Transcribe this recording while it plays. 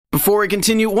Before we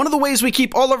continue, one of the ways we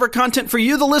keep all of our content for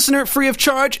you, the listener, free of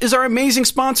charge is our amazing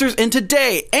sponsors, and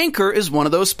today, Anchor is one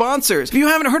of those sponsors. If you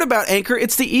haven't heard about Anchor,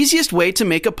 it's the easiest way to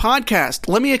make a podcast.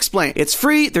 Let me explain. It's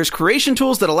free, there's creation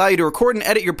tools that allow you to record and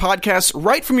edit your podcasts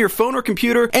right from your phone or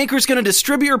computer. Anchor's going to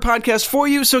distribute your podcast for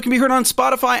you so it can be heard on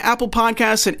Spotify, Apple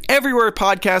Podcasts, and everywhere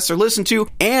podcasts are listened to,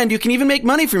 and you can even make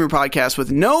money from your podcast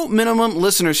with no minimum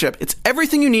listenership. It's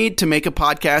everything you need to make a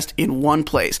podcast in one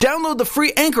place. Download the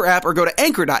free Anchor app or go to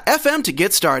anchor.fm to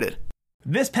get started.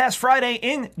 This past Friday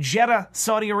in Jeddah,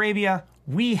 Saudi Arabia,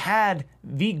 we had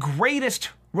the greatest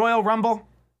Royal Rumble.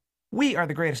 We are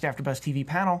the greatest AfterBuzz TV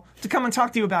panel. To come and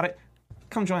talk to you about it,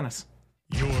 come join us.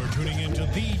 You're tuning into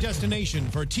the destination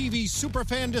for TV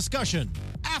superfan discussion,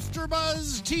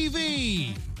 AfterBuzz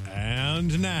TV.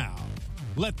 And now,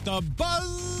 let the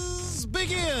buzz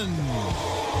begin.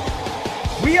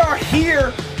 We are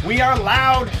here. We are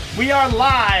loud. We are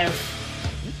live.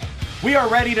 We are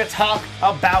ready to talk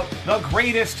about the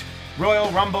greatest Royal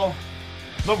Rumble,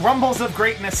 the Rumbles of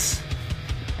Greatness,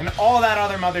 and all that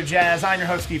other mother jazz. I'm your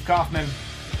host, Steve Kaufman.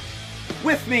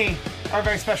 With me, our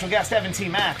very special guest, Evan T.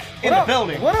 Mack, in the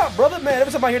building. What up, brother? Man,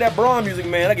 every time I hear that Braun music,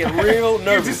 man, I get real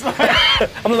nervous.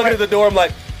 I'm looking at the door, I'm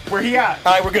like, where he at?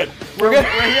 All right, we're good. Where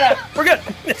he at? We're good.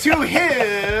 To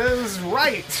his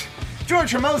right,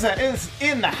 George Hermosa is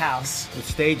in the house. The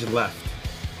stage left.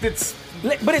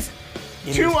 But it's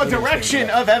to a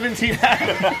direction of Evan T.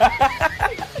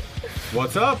 Mack.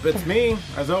 What's up? It's me,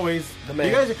 as always. The man.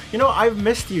 You guys, I've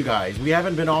missed you guys. We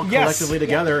haven't been all collectively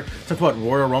together since what,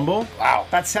 Royal Rumble? Wow.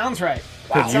 That sounds right.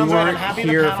 Wow. You weren't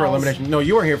here for Elimination. No,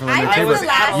 you weren't here for Elimination.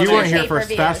 You weren't here for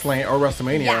Fastlane or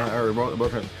WrestleMania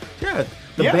or yeah.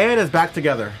 The band is back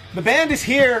together. The band is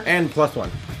here, and plus one.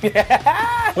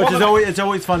 Which is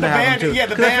always fun to have them too. Yeah,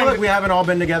 the band. I feel like we haven't all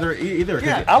been together either.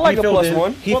 Yeah, I like a plus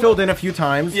one. He filled in a few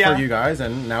times for you guys,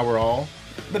 and now we're all.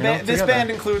 This band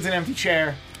includes an empty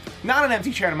chair, not an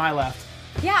empty chair to my left.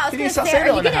 Yeah, I was going to say, are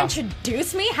you going to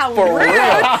introduce me? How for rude. Real?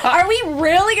 Are we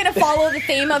really going to follow the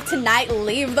theme of tonight,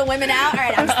 leave the women out? All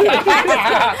right, I'm kidding.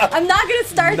 I'm not going to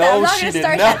start that. I'm not going to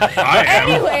start that.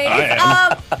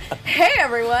 Anyways, hey,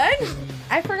 everyone.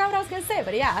 I forgot what I was going to say,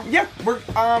 but yeah. Yeah, we're,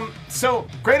 so,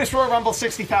 greatest Royal Rumble,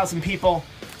 60,000 people.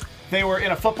 They were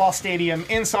in a football stadium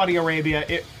in Saudi Arabia.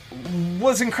 It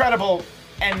was incredible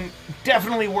and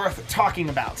definitely worth talking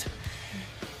about.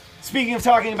 Speaking of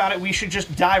talking about it, we should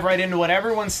just dive right into what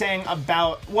everyone was saying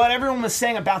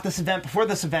about this event before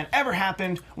this event ever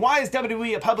happened. Why is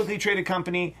WWE a publicly traded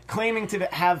company claiming to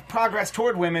have progress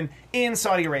toward women in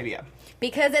Saudi Arabia?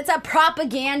 Because it's a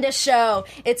propaganda show.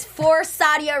 It's for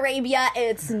Saudi Arabia.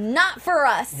 It's not for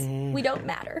us. We don't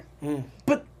matter.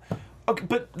 But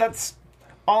that's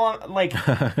all. Like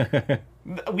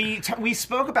we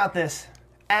spoke about this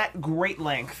at great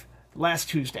length last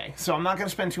Tuesday, so I'm not going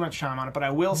to spend too much time on it. But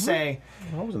I will say,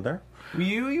 I wasn't there.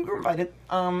 You were invited.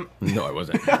 No, I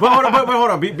wasn't. But hold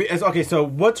on. Okay, so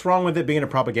what's wrong with it being a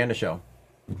propaganda show?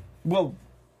 Well,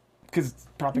 because it's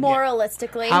propaganda.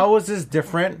 Moralistically, how is this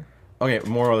different? Okay,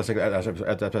 moralistic, that's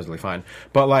absolutely fine.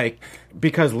 But, like,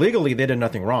 because legally they did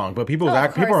nothing wrong, but people are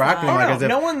acting as if...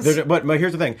 No one's... But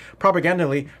here's the thing.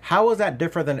 Propagandally, how is that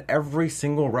different than every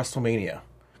single WrestleMania?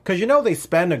 Because, they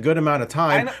spend a good amount of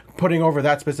time putting over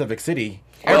that specific city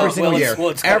every single year.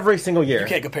 Every single year. You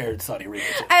can't compare it to Saudi Arabia.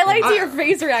 I liked your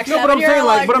face reaction. No, but I'm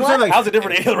saying, how's it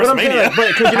different than WrestleMania?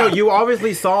 Because, you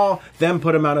obviously saw them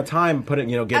put amount of time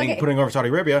putting over Saudi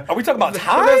Arabia. Are we talking about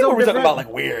time, or are we talking about, like,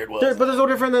 weird? But there's no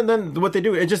different than what they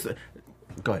do. It just...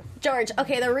 Go ahead. George,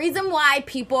 okay, the reason why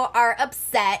people are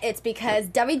upset, it's because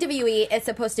WWE is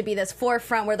supposed to be this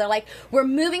forefront where they're like, we're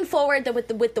moving forward with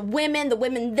the women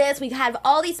this, we have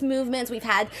all these movements, we've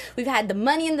had the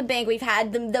Money in the Bank, we've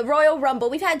had the Royal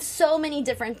Rumble, we've had so many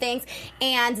different things,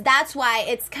 and that's why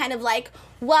it's kind of like,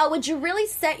 well, would you really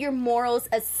set your morals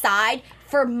aside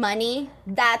for money?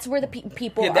 That's where the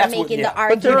people are making the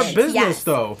argument. But they're a business,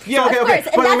 though. Yeah, of course,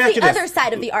 and that's the other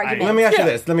side of the argument. Let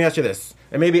me ask you this.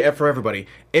 And maybe for everybody.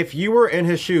 If you were in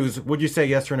his shoes, would you say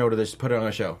yes or no to this, put it on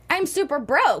a show? I'm super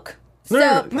broke.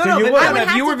 No,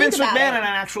 if you were Vince McMahon and an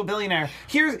actual billionaire,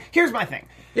 here's my thing.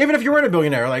 Even if you weren't a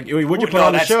billionaire, like, would you put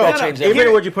on the show?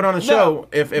 Even would you put on the show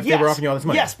if they were offering you all this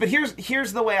money? Yes, but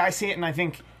here's the way I see it, and I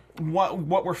think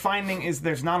what we're finding is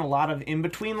there's not a lot of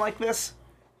in-between like this.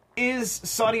 Is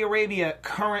Saudi Arabia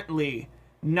currently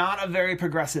not a very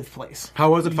progressive place?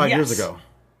 How was it 5 years ago?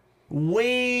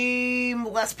 Way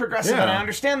less progressive, and I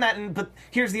understand that. But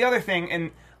here's the other thing,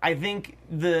 and I think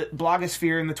the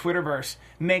blogosphere and the Twitterverse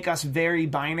make us very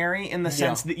binary in the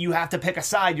sense that you have to pick a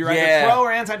side. You're either pro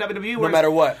or anti-WWE. No matter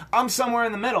what. I'm somewhere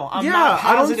in the middle. I'm not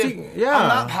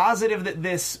positive that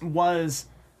this was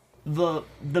the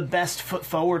best foot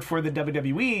forward for the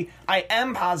WWE. I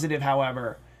am positive,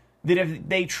 however, that if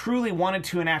they truly wanted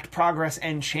to enact progress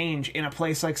and change in a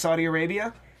place like Saudi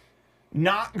Arabia,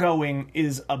 not going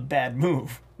is a bad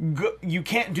move. You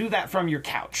can't do that from your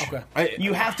couch. Okay.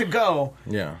 You have to go.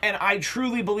 Yeah. And I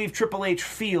truly believe Triple H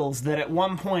feels that at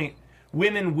one point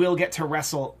women will get to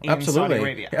wrestle in Saudi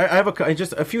Arabia. I have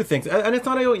just a few things, and it's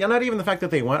not even the fact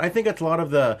that they want. I think it's a lot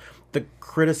of the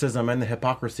criticism and the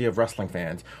hypocrisy of wrestling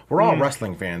fans. We're all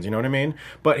wrestling fans, you know what I mean?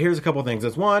 But here's a couple things.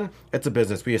 As one, it's a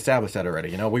business. We established that already.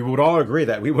 You know, we would all agree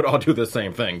that we would all do the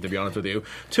same thing, to be honest with you.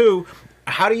 Two,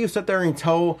 how do you sit there and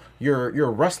tell your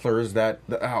wrestlers that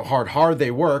how hard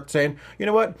they worked, saying, you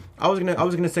know what, I was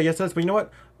gonna say yes to this, but you know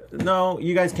what? No,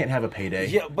 you guys can't have a payday.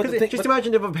 Yeah, but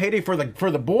imagine if a payday for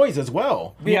the boys as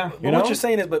well. Yeah, but what you're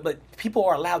saying is, but people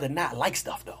are allowed to not like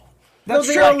stuff though. That's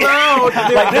no, true. they're allowed.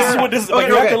 Like this is what this is. Like,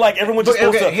 you have to like everyone's just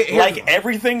supposed to like here's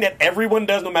everything that everyone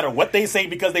does, no matter what they say,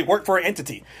 because they work for an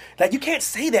entity. Like you can't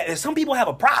say that. If some people have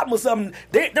a problem with something,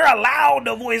 they're allowed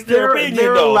to voice their opinion.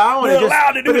 They're though. allowed to do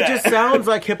that. It just sounds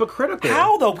like hypocritical.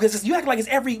 How though? Because you act like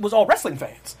it was all wrestling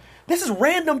fans. This is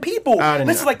random people.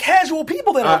 This is like casual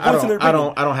people that are voicing their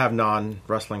opinion. I don't have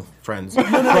non-wrestling friends.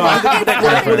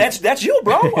 That's you,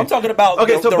 bro. I'm talking about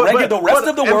the rest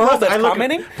of the world that's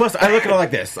commenting. Plus, I look at it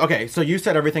like this. Okay, so you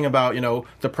said everything about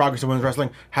the progress of women's wrestling.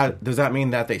 Does that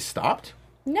mean that they stopped?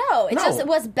 No, it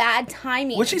was bad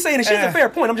timing. What she's saying is she has a fair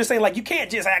point. I'm just saying, like, you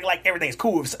can't just act like everything's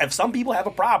cool. If some people have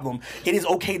a problem, it is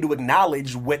okay to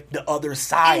acknowledge what the other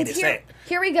side is saying.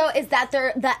 Here we go, is that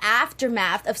the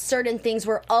aftermath of certain things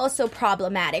were also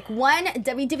problematic. One,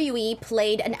 WWE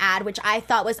played an ad, which I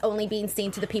thought was only being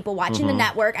seen to the people watching the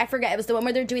network. I forget, it was the one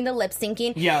where they're doing the lip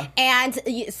syncing. Yeah. And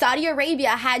Saudi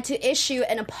Arabia had to issue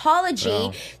an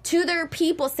apology to their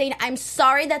people saying, I'm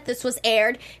sorry that this was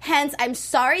aired. Hence, I'm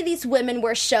sorry these women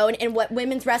were shown in what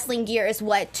women's wrestling gear is,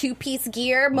 two-piece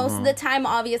gear most of the time,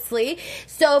 obviously.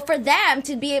 So for them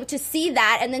to be able to see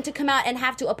that and then to come out and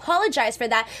have to apologize for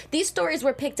that, these stories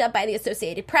were picked up by the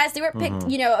Associated Press. They were picked,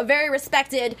 a very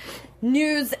respected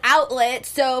news outlet.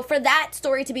 So for that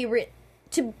story to be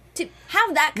to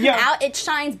have that come out, it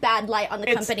shines bad light on the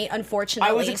company, unfortunately.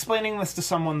 I was explaining this to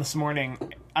someone this morning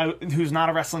who's not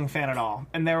a wrestling fan at all,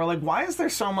 and they were like, "Why is there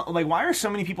why are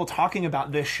so many people talking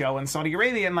about this show in Saudi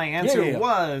Arabia?" And my answer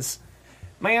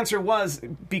was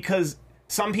because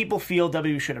some people feel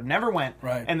WWE should have never went,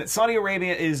 and that Saudi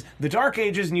Arabia is the Dark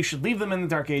Ages, and you should leave them in the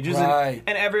Dark Ages,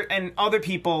 and other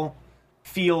people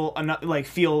feel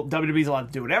WWE's allowed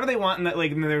to do whatever they want, and that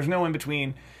and there's no in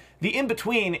between. The in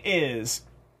between is,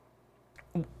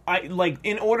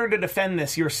 in order to defend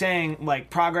this, you're saying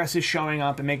progress is showing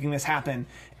up and making this happen,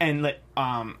 and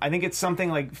I think it's something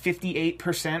like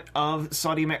 58% of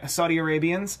Saudi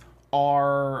Arabians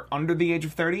are under the age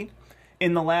of 30.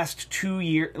 In the last 2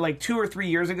 years, 2 or 3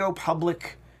 years ago,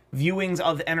 public viewings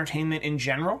of entertainment in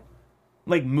general,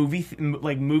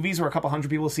 movies where a couple hundred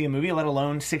people see a movie, let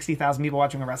alone 60,000 people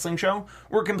watching a wrestling show,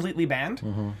 were completely banned.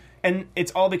 And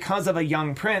it's all because of a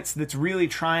young prince that's really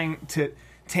trying to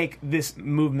take this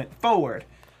movement forward.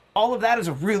 All of that is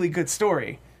a really good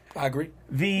story. I agree.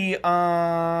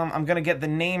 I'm going to get the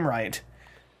name right.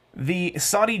 The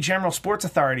Saudi General Sports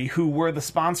Authority, who were the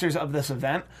sponsors of this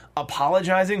event,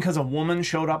 apologizing because a woman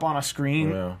showed up on a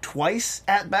screen twice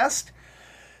at best.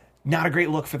 Not a great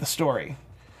look for the story.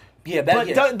 Yeah,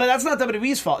 but that's not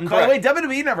WWE's fault. And by the way,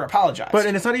 WWE never apologized.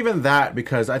 And it's not even that,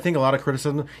 because I think a lot of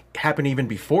criticism happened even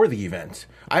before the event.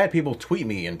 I had people tweet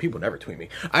me, and people never tweet me.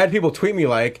 I had people tweet me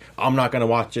I'm not going to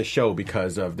watch this show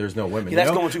because there's no women. Yeah,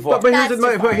 that's going too far.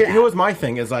 But here was my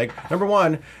thing, is number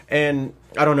one, and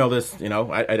I don't know this,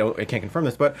 I can't confirm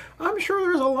this, but I'm sure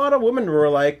there's a lot of women who are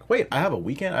like, wait, I have a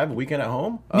weekend at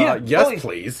home? Yes,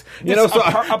 please.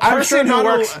 A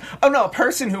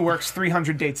person who works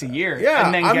 300 dates a year. Yeah,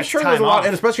 and then I'm gets sure time there's a lot, off.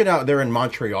 and especially now they're in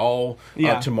Montreal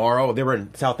tomorrow. They were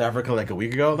in South Africa a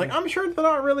week ago. I'm sure they're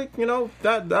not really,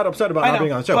 that upset about not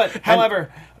being on the show. But,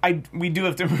 however, we do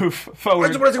have to move forward. I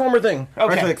just want to say one more thing.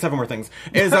 Okay. Actually, 7 more things.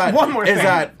 Is that one more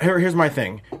thing. Here's my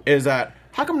thing. Is that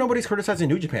how come nobody's criticizing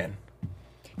New Japan?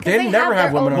 They never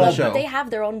have women on the show. They have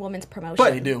their own women's promotion.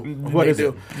 But they do. What is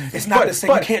it? It's not the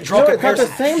same. You can't draw comparisons.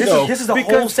 It's not the same, though. This is a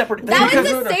whole separate thing. That was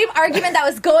the same argument that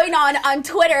was going on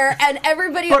Twitter, and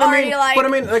everybody But I mean,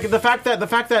 the fact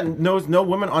that no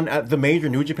women on the major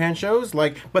New Japan shows,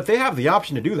 but they have the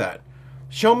option to do that.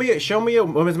 Show me a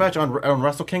women's match on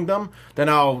Wrestle Kingdom, then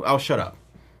I'll shut up,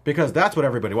 because that's what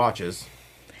everybody watches.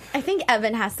 I think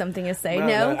Evan has something to say.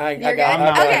 No, I You're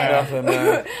got good? Okay. nothing,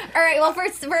 man. All right.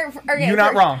 Well, You're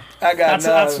not wrong. I got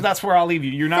that's where I'll leave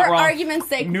you. You're not For wrong. argument's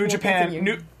sake, New we'll Japan.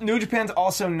 continue. New Japan's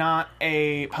also not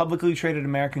a publicly traded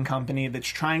American company that's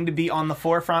trying to be on the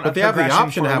forefront of But they have the progression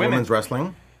option for to have women. women's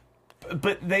wrestling.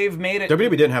 But they've made it. WWE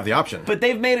didn't have the option. But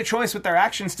they've made a choice with their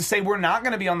actions to say we're not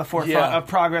going to be on the forefront Yeah. of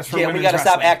progress for Yeah, women's we got to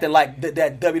stop wrestling. acting like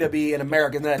that WWE and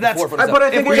America is not at the That's- forefront. but I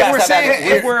of think If we gotta we're stop saying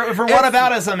acting- if we're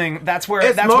whataboutisming, that's where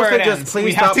It's that's where mostly it just ends. please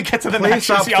We stop, have to get to the please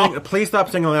matches, y'all. please stop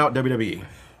singling out WWE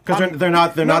because they're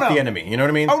not No. the enemy. You know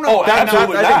what I mean? Oh, no,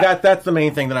 absolutely I not. think that's the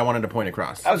main thing that I wanted to point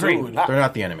across. Agreed. They're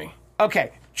not the enemy.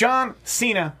 Okay, John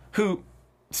Cena, who,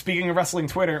 speaking of wrestling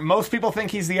Twitter, most people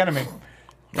think he's the enemy.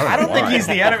 I don't think he's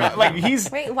the enemy. Like he's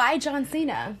Wait, why John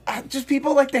Cena? just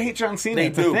people like to hate John Cena. They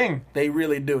It's do. a thing. They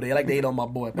really do. They like to hate on my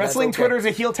boy. but Wrestling that's okay. Twitter is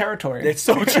a heel territory. It's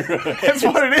so true. That's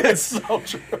what it is. so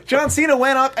true. John Cena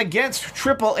went up against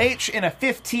Triple H in a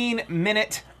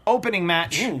 15-minute opening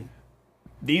match.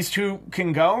 These two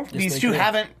can go. These they two can.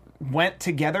 haven't went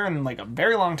together in like a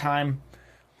very long time.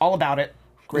 All about it.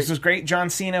 This was great. John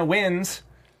Cena wins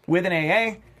with an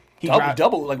AA. He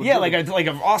Double, like with yeah, Billy. like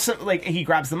an awesome. Like he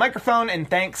grabs the microphone and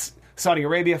thanks Saudi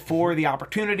Arabia for the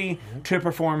opportunity to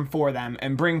perform for them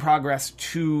and bring progress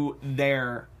to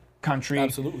their country.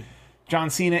 Absolutely.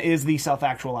 John Cena is the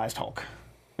self-actualized Hulk.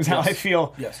 Is how I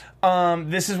feel. Yes.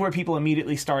 This is where people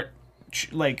immediately start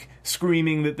like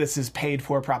screaming that this is paid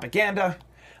for propaganda.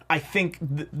 I think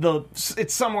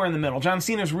it's somewhere in the middle. John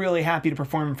Cena's really happy to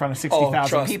perform in front of 60,000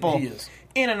 trust me, people he is.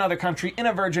 in another country, in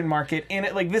a virgin market. In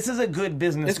it, like this is a good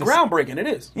business. It's groundbreaking. It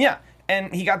is. Yeah,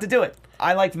 and he got to do it.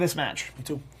 I liked this match. Me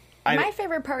too. My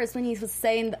favorite part is when he was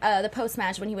saying the post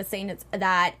match when he was saying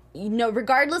that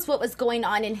regardless what was going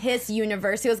on in his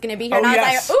universe, he was going to be here. Oh, and I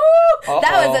yes. was like, ooh,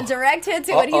 that Uh-oh. was a direct hit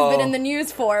to what he's been in the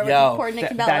news for with Yo, poor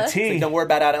Nikki that Bella. tea. Don't worry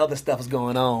about how the other stuff is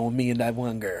going on with me and that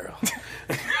one girl.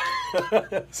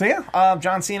 So yeah,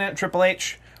 John Cena, Triple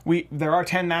H. There are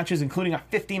 10 matches, including a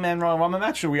 50-man Royal Rumble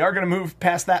match, so we are going to move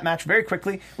past that match very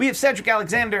quickly. We have Cedric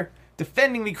Alexander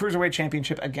defending the Cruiserweight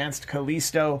Championship against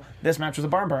Kalisto. This match was a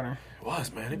barn burner. It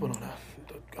was, man. They put on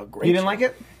a great You didn't show. like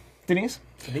it, Denise?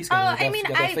 Denise Oh, got I mean,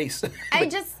 that face.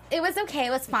 it was okay. It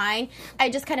was fine.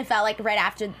 I just kind of felt like right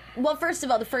after. Well, first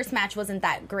of all, the first match wasn't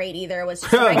that great either. It was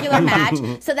just a regular match.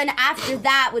 So then after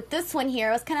that, with this one here,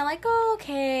 it was kind of like, oh,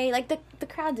 okay. Like the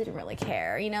crowd didn't really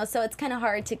care, So it's kind of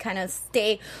hard to kind of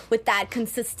stay with that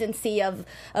consistency of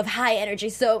high energy.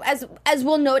 So as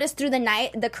we'll notice through the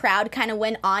night, the crowd kind of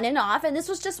went on and off, and this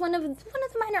was just one of the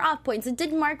minor off points. It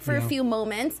did mark for a few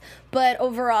moments, but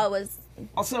overall it was.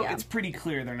 Also, it's pretty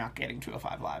clear they're not getting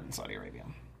 205 Live in Saudi Arabia.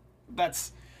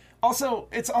 That's also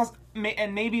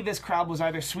and maybe this crowd was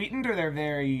either sweetened or they're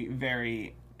very,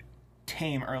 very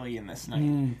tame early in this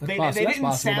night. They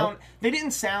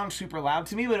didn't sound super loud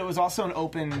to me, but it was also an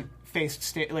open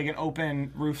faced like an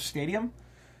open roof stadium.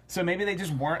 So maybe they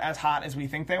just weren't as hot as we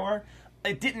think they were.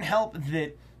 It didn't help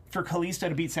that for Kalisto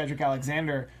to beat Cedric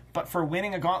Alexander, but for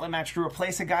winning a gauntlet match to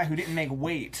replace a guy who didn't make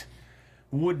weight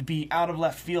would be out of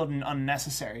left field and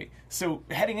unnecessary. So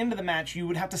heading into the match, you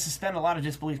would have to suspend a lot of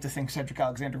disbelief to think Cedric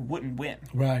Alexander wouldn't win.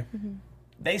 Right.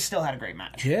 They still had a great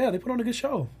match. Yeah, they put on a good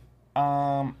show.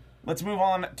 Let's move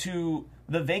on to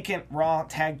the vacant Raw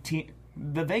Tag Team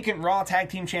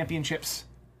Championships,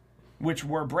 which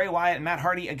were Bray Wyatt and Matt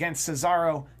Hardy against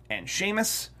Cesaro and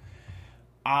Sheamus.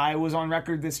 I was on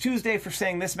record this Tuesday for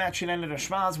saying this match should end at a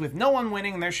schmaz with no one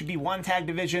winning and there should be one tag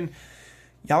division.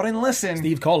 Y'all didn't listen.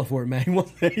 Steve calling for it, man.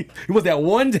 He was that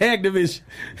one tag division.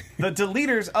 The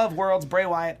deleters of Worlds, Bray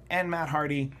Wyatt and Matt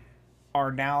Hardy,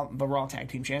 are now the Raw Tag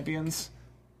Team Champions.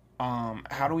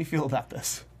 How do we feel about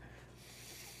this?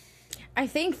 I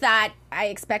think that I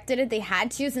expected it. They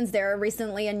had to, since they're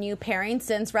recently a new pairing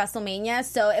since WrestleMania.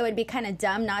 So it would be kind of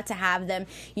dumb not to have them,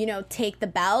 take the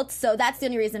belt. So that's the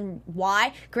only reason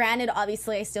why. Granted,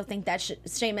 obviously, I still think that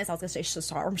Sheamus, I was going to say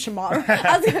Shimar.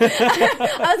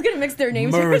 I was going to mix their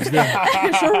names. Merge them.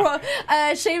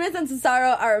 Sheamus and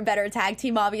Cesaro are a better tag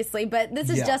team, obviously. But this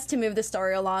is just to move the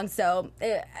story along. So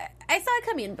I saw it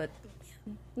coming, but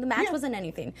the match wasn't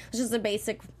anything. It was just a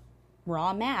basic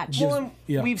Raw match. Well,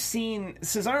 we've seen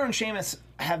Cesaro and Sheamus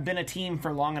have been a team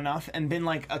for long enough and been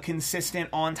like a consistent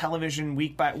on television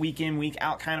week in, week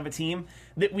out kind of a team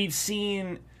that we've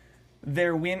seen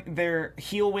their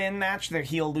heel win match, their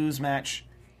heel lose match,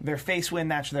 their face win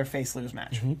match, their face lose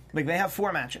match. Mm-hmm. Like they have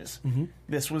 4 matches. Mm-hmm.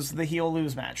 This was the heel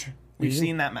lose match. We've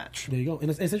seen that match. There you go. And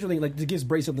it's essentially like it gives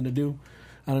Bray something to do.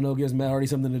 I don't know, gives Matt Hardy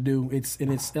something to do.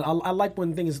 I like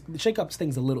when shake up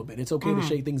things a little bit. It's okay to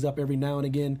shake things up every now and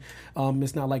again.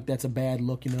 It's not like that's a bad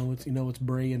look, it's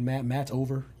Bray and Matt. Matt's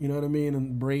over, you know what I mean?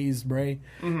 And Bray's Bray.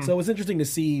 So it's interesting to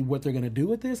see what they're gonna do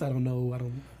with this. I don't know.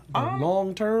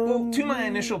 Long term. Well, to my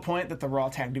initial point that the Raw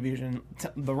tag division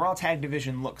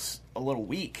looks a little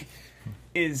weak,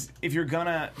 is if you're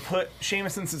gonna put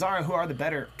Sheamus and Cesaro, who are the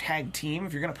better tag team,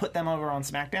 if you're gonna put them over on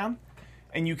SmackDown,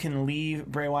 and you can leave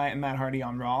Bray Wyatt and Matt Hardy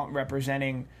on Raw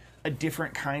representing a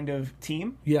different kind of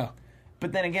team. Yeah.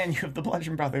 But then again, you have the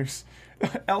Bludgeon Brothers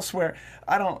elsewhere.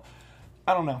 I don't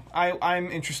know. I'm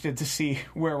interested to see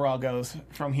where Raw goes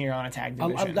from here on a tag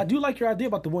division. I do like your idea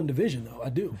about the one division, though. I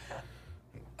do.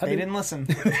 They didn't listen.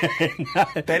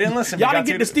 They didn't listen. Y'all didn't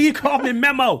get the Steve Kaufman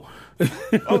memo.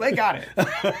 Oh, they got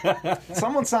it.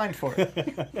 Someone signed for it.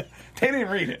 They didn't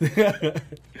read it.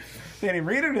 They didn't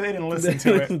read it or they didn't listen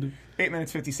to it. 8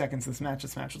 minutes, 50 seconds this match.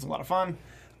 This match was a lot of fun.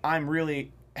 I'm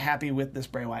really happy with this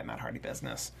Bray Wyatt, Matt Hardy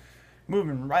business.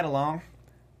 Moving right along,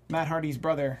 Matt Hardy's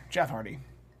brother, Jeff Hardy,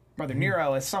 Brother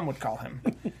Nero, as some would call him,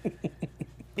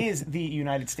 is the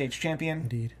United States champion.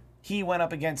 Indeed. He went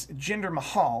up against Jinder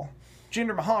Mahal.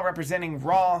 Jinder Mahal representing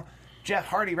Raw, Jeff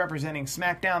Hardy representing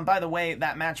SmackDown. By the way,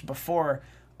 that match before,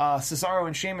 Cesaro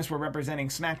and Sheamus were representing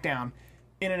SmackDown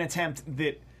in an attempt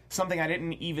that something I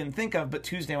didn't even think of, but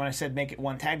Tuesday when I said make it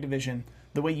one tag division,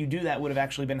 the way you do that would have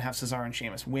actually been have Cesaro and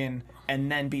Sheamus win and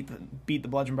then beat the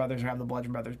Bludgeon Brothers or have the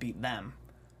Bludgeon Brothers beat them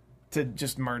to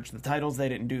just merge the titles. They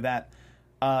didn't do that.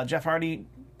 Jeff Hardy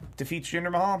defeats Jinder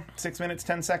Mahal, 6 minutes,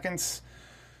 10 seconds.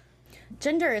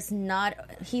 Jinder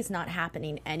he's not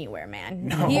happening anywhere, man.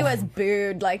 No. He was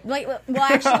booed.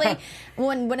 Actually,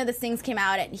 when one of the things came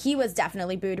out, he was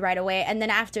definitely booed right away. And then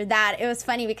after that, it was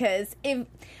funny because I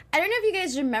don't know if you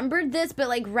guys remembered this, but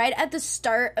right at the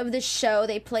start of the show,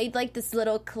 they played this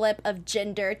little clip of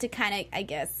Jinder to kind of, I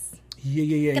guess,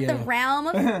 get the realm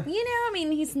of,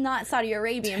 he's not Saudi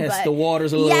Arabian, test but the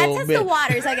waters a little bit. Yeah, test the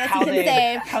waters, I guess you can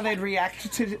say. How they'd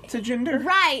react to Jinder.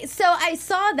 Right. So I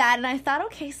saw that and I thought,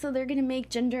 okay, so they're gonna make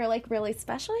Jinder really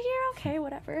special here. Okay,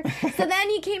 whatever. So then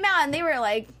he came out and they were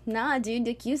like, "Nah,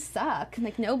 dude, you suck.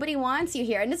 Nobody wants you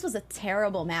here." And this was a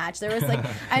terrible match. There was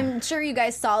I'm sure you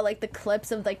guys saw the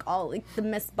clips of all the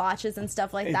missed botches and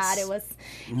stuff like that. It was,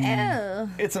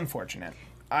 it's unfortunate.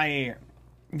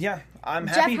 I'm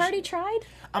happy. Jeff Hardy tried.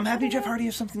 I'm happy Jeff Hardy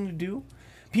has something to do.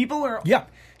 People are... Yeah.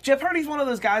 Jeff Hardy's one of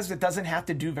those guys that doesn't have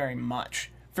to do very much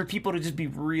for people to just be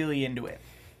really into it.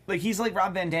 He's like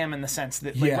Rob Van Dam in the sense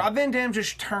that Rob Van Dam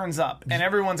just turns up and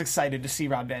everyone's excited to see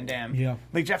Rob Van Dam. Yeah.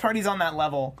 Jeff Hardy's on that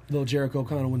level. Little Jericho,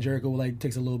 kind of when Jericho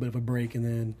takes a little bit of a break and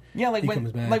then he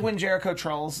comes back. When Jericho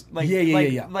trolls.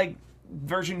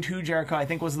 Version 2 Jericho, I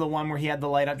think, was the one where he had the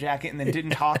light up jacket and then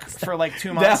didn't talk for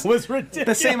 2 months. That was ridiculous.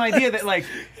 The same idea that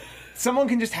someone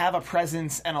can just have a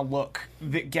presence and a look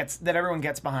that everyone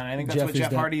gets behind. I think that's what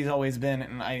Jeff Hardy's always been.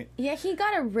 And he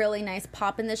got a really nice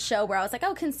pop in this show where I was like,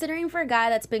 oh, considering for a guy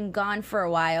that's been gone for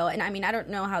a while, and I don't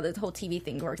know how the whole TV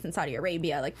thing works in Saudi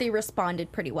Arabia. They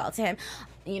responded pretty well to him,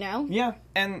 Yeah,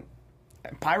 and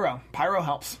Pyro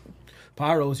helps.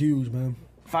 Pyro's huge, man.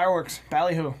 Fireworks,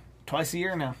 ballyhoo, twice a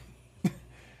year now.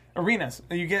 Arenas.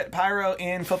 You get pyro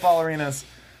in football arenas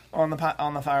on the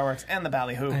fireworks and the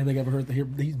ballyhoo. I don't think I've ever heard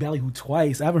he's ballyhoo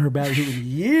twice. I haven't heard ballyhoo in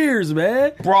years,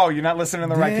 man. Bro, you're not listening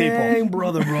to the right people. Dang,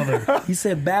 brother. He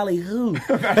said ballyhoo.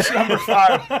 Match number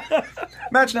 5.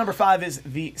 Match number 5 is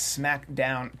the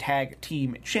SmackDown Tag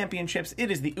Team Championships. It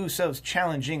is the Usos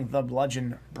challenging the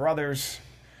Bludgeon Brothers.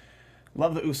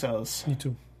 Love the Usos. Me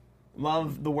too.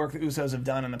 Love the work the Usos have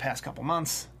done in the past couple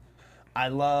months. I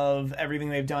love everything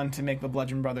they've done to make the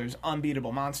Bludgeon Brothers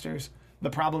unbeatable monsters. The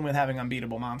problem with having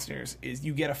unbeatable monsters is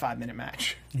you get a 5-minute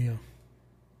match. Yeah.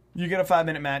 You get a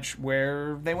 5-minute match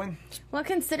where they win. Well,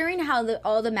 considering how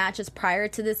all the matches prior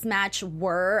to this match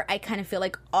were, I kind of feel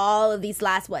like all of these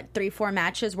last, 3-4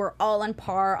 matches were all on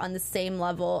par on the same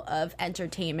level of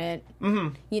entertainment.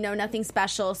 Mm-hmm. Nothing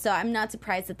special. So I'm not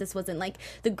surprised that this wasn't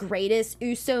the greatest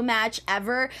Uso match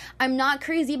ever. I'm not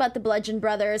crazy about the Bludgeon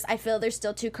Brothers. I feel they're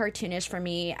still too cartoonish for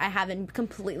me. I haven't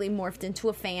completely morphed into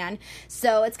a fan.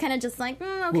 So it's kind of just okay.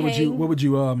 What would you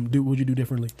do? What would you do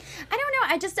differently? I don't know.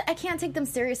 I can't take them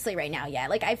seriously right now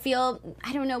yet. I feel,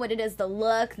 I don't know what it is, the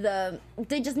look, they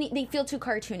feel too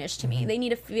cartoonish to me. Mm-hmm. They need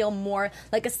to feel more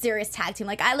like a serious tag team.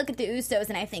 I look at the Usos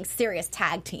and I think serious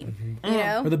tag team, you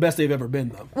know? They're the best they've ever been,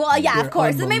 though. Well, yeah, of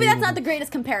course. So maybe that's not the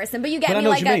greatest comparison, but you get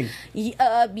me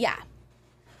yeah.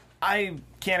 I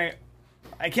can't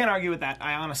argue with that.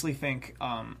 I honestly think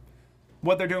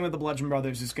what they're doing with the Bludgeon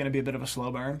Brothers is going to be a bit of a slow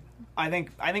burn. I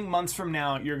think months from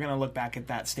now, you're going to look back at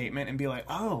that statement and be like,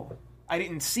 oh, I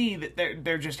didn't see that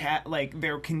they're just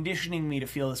they're conditioning me to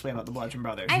feel this way about the Bludgeon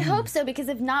Brothers. I hope so, because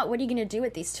if not, what are you going to do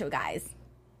with these two guys?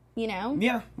 You know?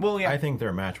 Yeah. Well, yeah. I think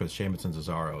their match with Sheamus and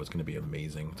Cesaro is going to be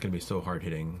amazing. It's going to be so hard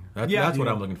hitting. That's what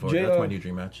I'm looking for. That's my new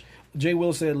dream match. Jay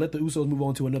Will said, "Let the Usos move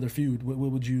on to another feud." What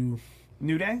would you?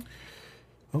 New Day.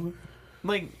 Okay.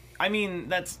 Like, I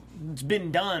mean, it's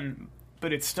been done,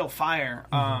 but it's still fire.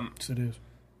 Yes, it is.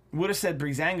 Would have said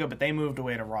Breezango, but they moved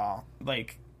away to Raw.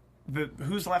 Like,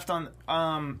 who's left on?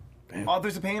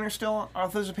 Authors of Pain are still.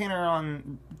 Authors of Pain are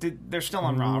on. They're still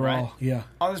on Raw, right? Yeah.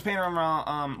 Authors of Pain are on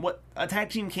Raw. What a tag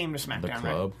team came to SmackDown? The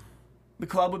Club. Right? The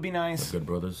Club would be nice. The Good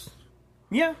Brothers.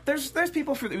 Yeah, there's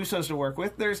people for the Usos to work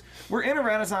with. We're in a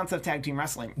renaissance of tag team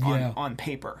wrestling on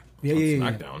paper. Yeah.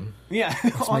 SmackDown. Yeah,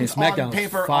 on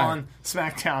paper fire. on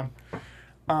SmackDown.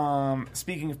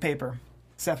 Speaking of paper,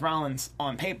 Seth Rollins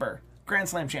on paper, Grand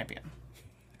Slam champion.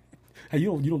 Hey,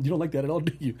 you don't like that at all,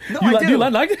 do you? No, I do. Do you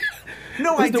like it?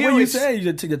 No, I do. The way you say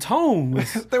it, the tone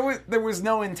was. There was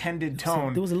no intended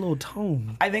tone. There was a little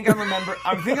tone. I think I'm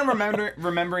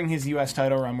remembering his U.S.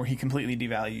 title run where he completely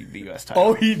devalued the U.S. title.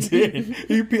 Oh, he did.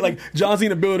 He like John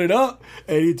Cena built it up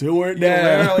and he tore it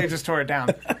down. He literally just tore it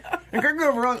down. And Greg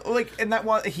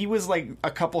Guerrero, he was like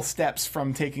a couple steps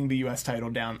from taking the U.S. title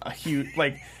down a huge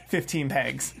 15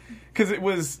 pegs, because it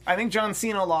was, I think John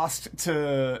Cena lost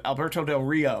to Alberto Del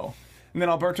Rio, and then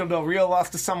Alberto Del Rio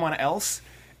lost to someone else,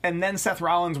 and then Seth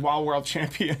Rollins, while world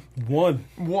champion, won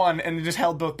and just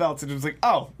held both belts, and it was like,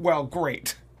 oh well,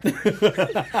 great.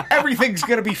 Everything's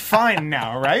gonna be fine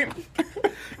now, right?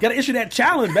 Gotta issue that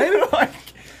challenge, baby.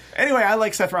 Anyway, I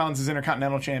like Seth Rollins as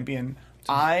Intercontinental Champion.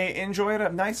 I enjoyed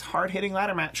a nice, hard-hitting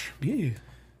ladder match. Yeah.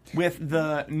 With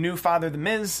the new father, The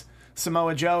Miz,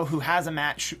 Samoa Joe, who has a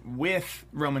match with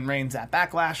Roman Reigns at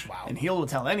Backlash. Wow. And he will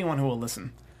tell anyone who will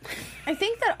listen. I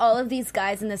think that all of these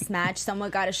guys in this match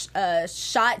somewhat got a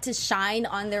shot to shine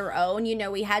on their own. You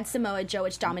know, we had Samoa Joe,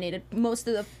 which dominated most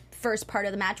of the first part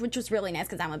of the match, which was really nice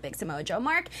because I'm a big Samoa Joe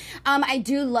mark. I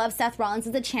do love Seth Rollins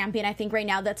as a champion. I think right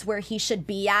now that's where he should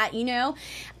be at, you know.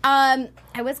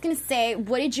 I was going to say,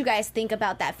 what did you guys think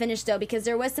about that finish, though? Because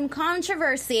there was some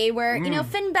controversy where, you know,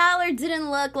 Finn Balor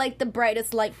didn't look like the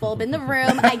brightest light bulb in the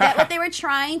room. I get what they were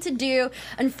trying to do.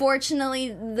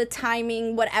 Unfortunately, the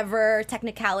timing, whatever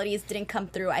technicalities didn't come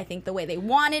through, I think, the way they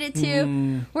wanted it to.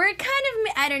 Where it kind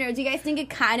of, I don't know, do you guys think it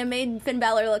kind of made Finn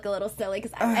Balor look a little silly?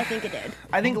 Because I think it did.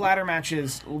 I think ladder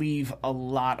matches leave a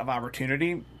lot of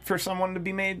opportunity for someone to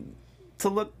be made to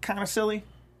look kind of silly.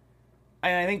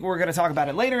 And I think we're going to talk about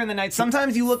it later in the night.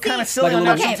 Sometimes you look kind of silly on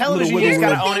national television. You just got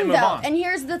to own it and move on. And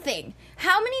here's the thing.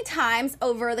 How many times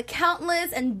over the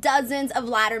countless and dozens of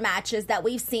ladder matches that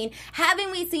we've seen,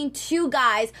 haven't we seen two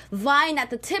guys vying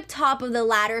at the tip top of the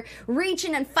ladder,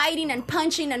 reaching and fighting and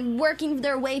punching and working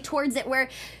their way towards it, where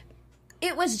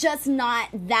it was just not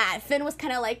that. Finn was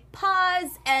kind of like, pause,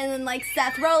 and then like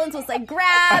Seth Rollins was like,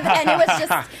 grab, and it was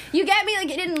just, you get me? Like,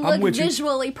 it didn't look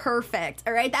visually perfect,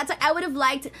 all right? That's what I would have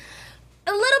liked.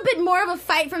 A little bit more of a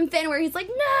fight from Finn where he's like,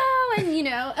 no, and, you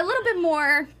know, a little bit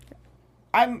more.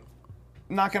 I'm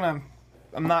not going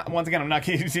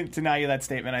to deny you that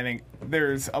statement. I think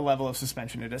there's a level of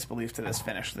suspension of disbelief to this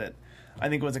finish that I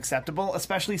think was acceptable,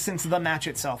 especially since the match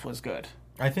itself was good.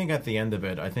 I think at the end of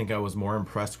it, I think I was more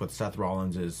impressed with Seth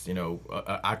Rollins'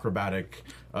 acrobatic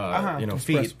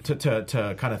feat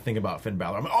to kind of think about Finn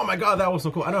Balor. I'm like, oh my god, that was so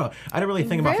cool. I don't know. I didn't really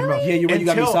think about Finn Balor. Yeah, you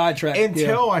got me sidetracked.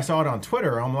 Until I saw it on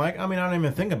Twitter. I'm like, I don't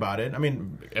even think about it. I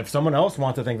mean, if someone else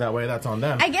wants to think that way, that's on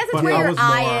them. I guess it's where your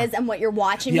eye is and what you're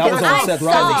watching.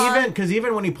 Yeah, because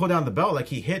even when he pulled down the belt, like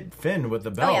he hit Finn with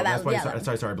the belt. That's why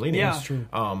he started bleeding. Yeah, that's true.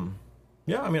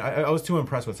 Yeah, I mean, I was too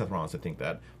impressed with Seth Rollins to think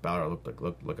that Balor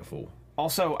looked like a fool.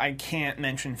 Also, I can't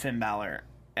mention Finn Balor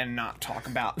and not talk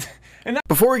about...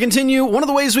 Before we continue, one of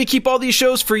the ways we keep all these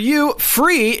shows for you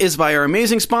free is by our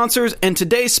amazing sponsors, and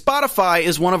today Spotify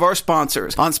is one of our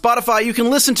sponsors. On Spotify, you can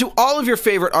listen to all of your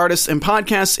favorite artists and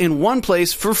podcasts in one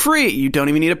place for free. You don't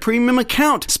even need a premium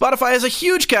account. Spotify has a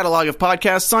huge catalog of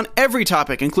podcasts on every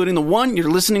topic, including the one you're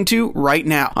listening to right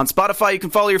now. On Spotify, you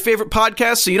can follow your favorite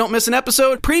podcasts so you don't miss an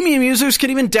episode. Premium users can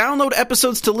even download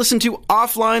episodes to listen to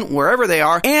offline wherever they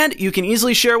are, and you can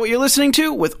easily share what you're listening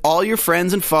to with all your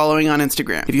friends and following on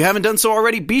Instagram. If you haven't done so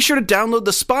already, be sure to download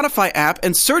the Spotify app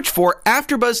and search for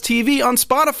AfterBuzz TV on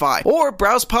Spotify, or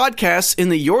browse podcasts in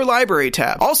the Your Library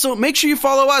tab. Also, make sure you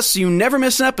follow us so you never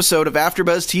miss an episode of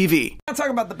AfterBuzz TV. I'm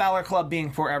talking about the Balor Club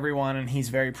being for everyone, and he's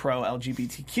very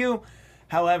pro-LGBTQ.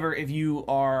 However, if you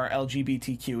are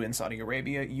LGBTQ in Saudi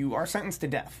Arabia, you are sentenced to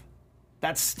death.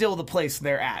 That's still the place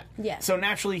they're at. Yeah. So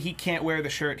naturally, he can't wear the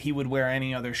shirt he would wear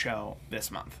any other show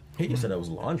this month. He said it was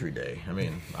laundry day. I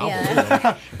mean, Yeah. I'll believe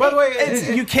him. By the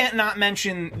way, You can't not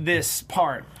mention this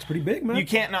part. It's pretty big, man. You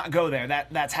can't not go there.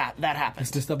 That happens.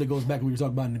 It's the stuff that goes back to what we were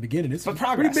talking about in the beginning. It's But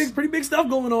progress. pretty big stuff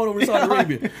going on over in Saudi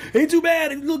Arabia. Ain't too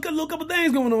bad. Little couple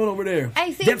things going on over there.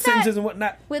 I think death sentences that and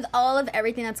whatnot. with all of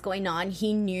everything that's going on,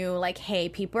 he knew, like, hey,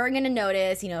 people are going to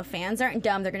notice. You know, fans aren't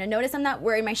dumb. They're going to notice I'm not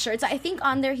wearing my shirt. So I think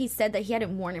on there he said that he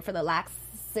hadn't worn it for the last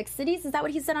 6 cities. Is that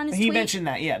what he said on his tweet? He mentioned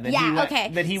that, yeah.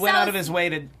 That he went out of his way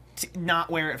to not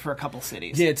wear it for a couple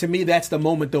cities. Yeah, to me, that's the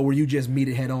moment though where you just meet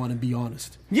it head on and be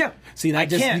honest. Yeah. See, I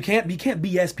you can't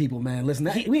BS people, man. Listen,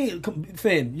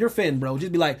 Finn, you're Finn, bro.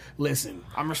 Just be like, listen,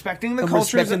 I'm respecting the I'm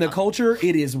culture. respecting the culture.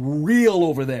 It is real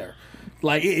over there.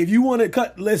 Like, if you want to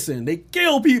cut, listen, they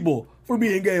kill people for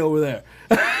being gay over there.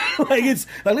 Let's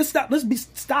stop.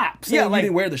 Stop saying you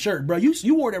didn't wear the shirt, bro.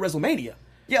 You wore it at WrestleMania.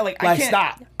 Yeah,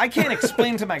 I can't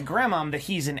explain to my grandma that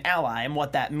he's an ally and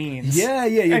what that means. Yeah.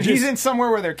 And he's in somewhere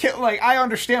where they're I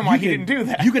understand why he didn't do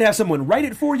that. You could have someone write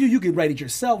it for you. You could write it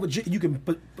yourself. You can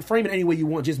frame it any way you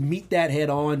want. Just meet that head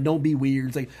on. Don't be weird.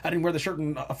 It's like, I didn't wear the shirt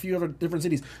in a few other different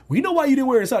cities. We know why you didn't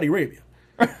wear it in Saudi Arabia.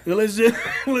 Let's just,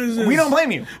 we don't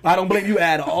blame you. I don't blame you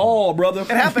at all, brother.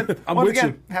 It happened. I'm once with again,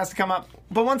 you. it has to come up.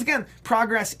 But once again,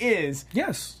 progress is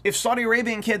Yes. if Saudi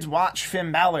Arabian kids watch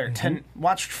Finn Balor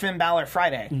watched Finn Balor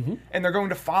Friday, and they're going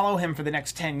to follow him for the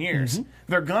next 10 years,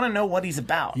 they're gonna know what he's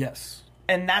about. Yes.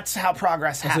 And that's how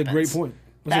progress happens. That's a great point.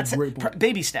 That's a great point.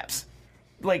 Baby steps.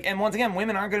 And once again,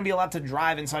 women aren't going to be allowed to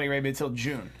drive in Saudi Arabia until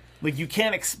June. You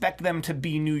can't expect them to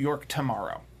be New York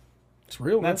tomorrow. It's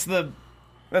real, man.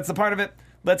 That's the part of it.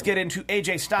 Let's get into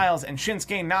AJ Styles and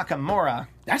Shinsuke Nakamura.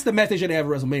 That's the match they should have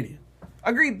at WrestleMania.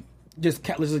 Agreed.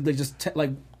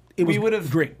 It was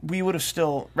great. We would have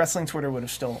still, Wrestling Twitter would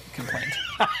have still complained.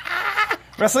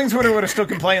 Wrestling Twitter would have still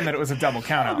complained that it was a double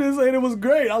countout. I'm just saying it was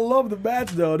great. I love the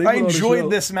match, though. I enjoyed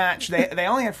this match. They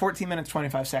only had 14 minutes,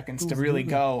 25 seconds to really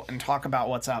go and talk about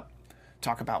what's up.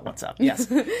 Yes.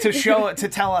 To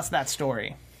tell us that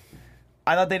story.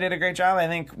 I thought they did a great job. I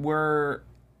think we're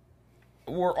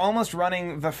almost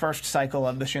running the first cycle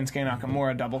of the Shinsuke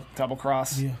Nakamura double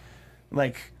cross. Yeah.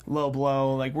 Low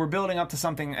blow. We're building up to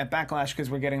something at Backlash because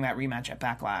we're getting that rematch at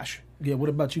Backlash. Yeah, what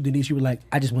about you, Denise? You were like,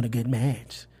 I just want a good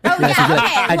match. Oh, yeah, okay,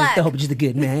 I just hope it's just a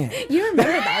good match. You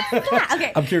remember that? Yeah,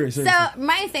 okay. I'm curious. So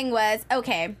my thing was,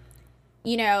 okay,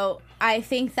 I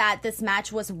think that this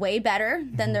match was way better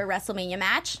than their WrestleMania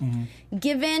match.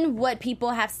 Given what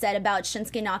people have said about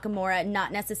Shinsuke Nakamura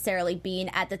not necessarily being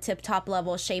at the tip-top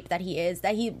level shape that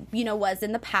he was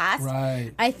in the past.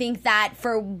 Right. I think that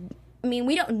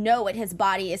we don't know what his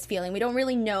body is feeling. We don't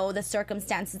really know the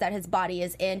circumstances that his body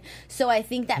is in. So I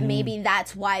think that maybe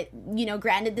that's why,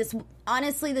 granted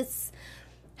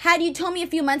had you told me a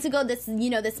few months ago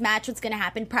this match was going to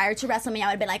happen prior to WrestleMania, I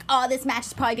would have been like, oh, this match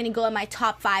is probably going to go in my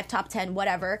top 5, top 10,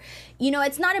 whatever.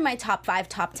 It's not in my top 5,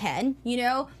 top 10,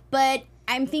 but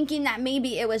I'm thinking that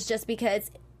maybe it was just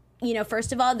because,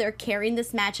 first of all, they're carrying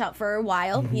this match out for a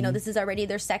while. This is already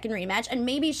their second rematch, and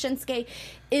maybe Shinsuke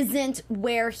isn't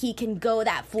where he can go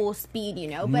that full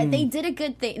speed, but they did a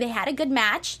good thing. They had a good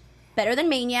match. Better than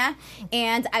Mania,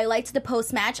 and I liked the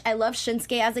post match. I love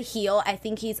Shinsuke as a heel. I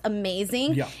think he's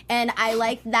amazing, and I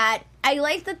like that.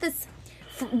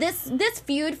 This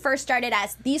feud first started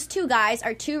as these two guys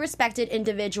are two respected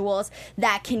individuals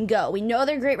that can go. We know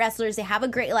they're great wrestlers. They have a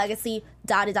great legacy.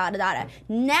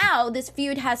 Now this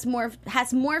feud has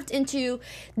morphed into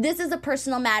this is a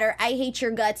personal matter. I hate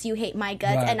your guts. You hate my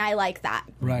guts, and I like that.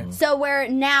 Right. So where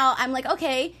now I'm like,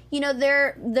 okay,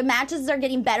 the matches are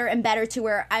getting better and better to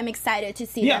where I'm excited to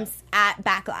see them at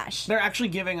Backlash. They're actually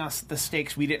giving us the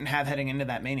stakes we didn't have heading into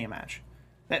that Mania match.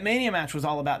 That Mania match was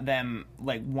all about them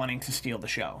wanting to steal the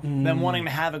show, them wanting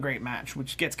to have a great match,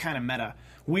 which gets kind of meta.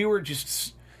 We were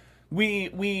just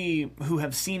we who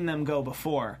have seen them go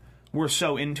before, we're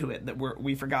so into it that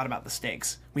we forgot about the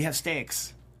stakes. We have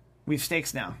stakes. We have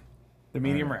stakes now. They're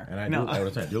medium rare. And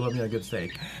I do love me a good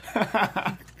steak.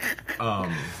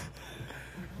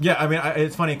 Yeah,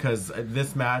 it's funny because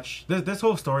this match, this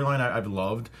whole storyline I've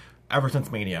loved ever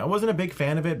since Mania. I wasn't a big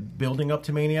fan of it building up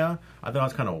to Mania. I thought it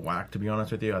was kind of whack, to be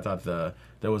honest with you. I thought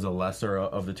there was a lesser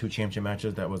of the two championship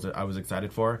matches I was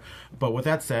excited for. But with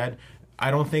that said, I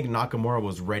don't think Nakamura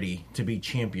was ready to be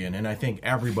champion, and I think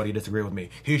everybody disagreed with me.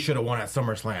 He should have won at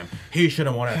SummerSlam. He should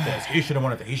have won at this. He should have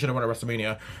won at that. He should have won at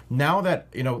WrestleMania. Now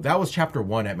that, that was chapter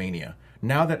 1 at Mania.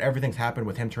 Now that everything's happened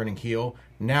with him turning heel,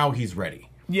 now he's ready.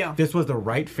 Yeah. This was the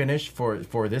right finish for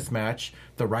this match,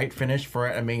 the right finish for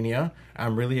a Mania.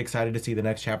 I'm really excited to see the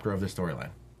next chapter of this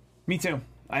storyline. Me too.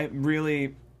 I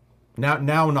really... Now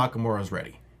Nakamura's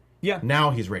ready. Yeah. Now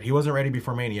he's ready. He wasn't ready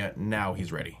before Mania. Now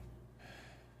he's ready.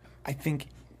 I think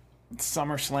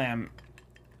SummerSlam,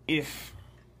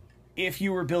 if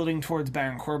you were building towards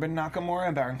Baron Corbin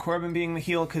Nakamura, Baron Corbin being the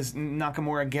heel because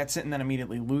Nakamura gets it and then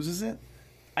immediately loses it,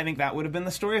 I think that would have been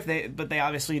the story. But they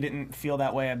obviously didn't feel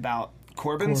that way about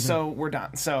Corbin, so we're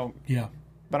done. So Yeah.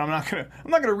 but I'm not gonna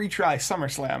retry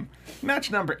SummerSlam.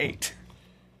 Match number 8,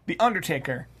 The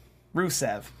Undertaker,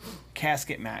 Rusev,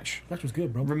 casket match. That was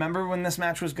good, bro. Remember when this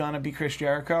match was gonna be Chris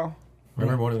Jericho?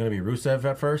 Remember when it was going to be Rusev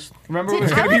at first? Remember when it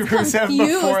was I gonna be was Rusev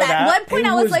confused. before At that? one point,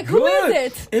 I was like, "Who is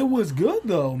it?" It was good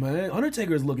though, man.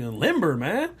 Undertaker is looking limber,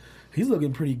 man. He's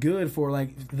looking pretty good for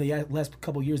like the last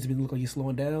couple of years. He's been looking like he's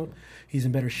slowing down. He's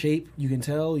in better shape. You can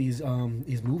tell he's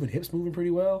moving, hips moving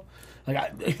pretty well.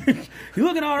 Like he's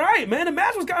looking all right, man. The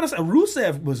match was kind of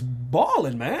Rusev was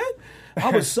balling, man.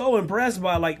 I was so impressed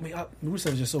by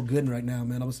Rusev is just so good right now,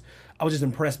 man. I was just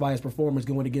impressed by his performance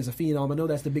going against a Phenom. I know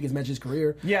that's the biggest match of his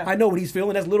career. Yeah. I know what he's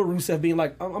feeling. That's little Rusev being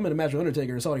like, I'm in a match with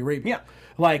Undertaker in Saudi Arabia. Yeah.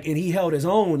 Like, and he held his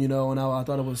own, you know, and I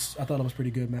thought it was a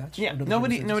pretty good match. Yeah,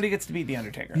 nobody gets to beat The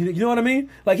Undertaker. You know what I mean?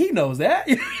 Like, he knows that.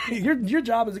 your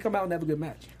job is to come out and have a good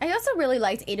match. I also really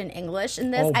liked Aiden English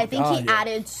in this. Oh my I think God, he yeah.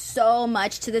 added so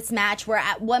much to this match where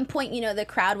at one point, you know, the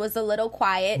crowd was a little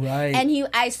quiet. Right. And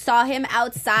I saw him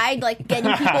outside, like,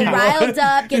 getting people riled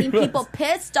up, getting people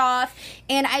pissed off.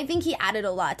 And I think he added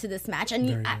a lot to this match.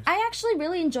 And I actually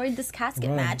really enjoyed this casket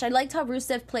Right. match. I liked how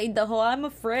Rusev played the whole I'm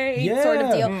afraid Yeah. sort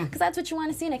of deal. Because that's what you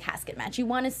want to see in a casket match. You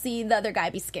want to see the other guy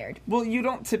be scared. Well, you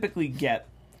don't typically get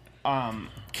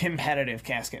competitive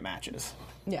casket matches.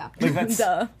 Yeah. Like that's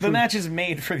Duh. the match is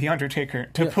made for The Undertaker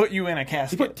to put you in a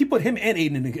casket. He put him and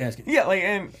Aiden in the casket. Yeah, like,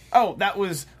 and that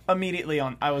was immediately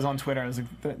I was on Twitter. I was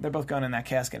like, they're both going in that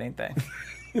casket, ain't they?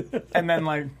 And then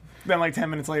like 10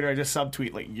 minutes later, I just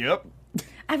subtweet like, yep.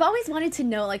 I've always wanted to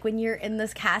know, like, when you're in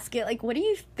this casket, like, what are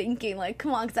you thinking? Like,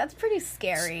 come on, because that's pretty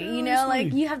scary, you know? Like,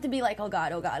 Seriously. you have to be like, oh,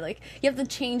 God. Like, you have to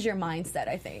change your mindset,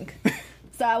 I think.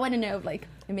 So I want to know, like,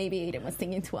 maybe Aiden was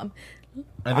singing to him.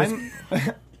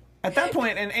 At that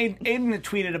point, and Aiden had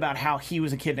tweeted about how he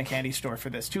was a kid in a candy store for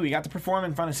this, too. He got to perform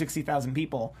in front of 60,000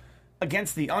 people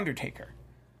against The Undertaker.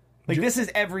 Like, this is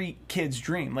every kid's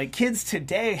dream. Like, kids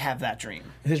today have that dream.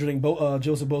 His thing,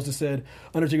 Joseph Bosa said,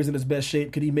 Undertaker's in his best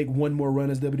shape. Could he make one more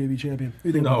run as WWE champion? What do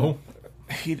you think about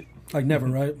that? Like, never,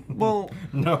 right? Well,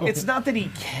 No. It's not that he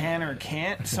can or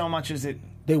can't so much as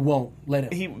They won't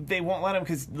let him. they won't let him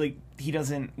because, like, he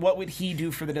doesn't... What would he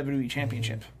do for the WWE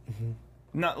Championship? Mm-hmm.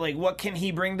 Not, like, what can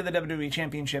he bring to the WWE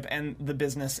Championship and the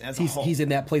business as a whole? He's in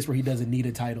that place where he doesn't need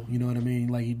a title. You know what I mean?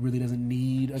 Like, he really doesn't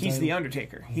need a title. He's the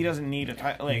Undertaker. He doesn't need a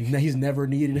title. Like, No, he's never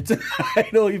needed a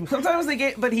title. sometimes they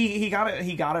get... But he got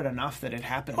it enough that it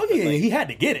happened. Oh, yeah, he had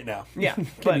to get it now. Yeah, Can't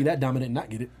but- be that dominant and not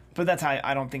get it. But that's how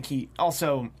I don't think he...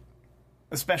 Also,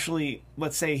 especially,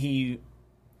 let's say he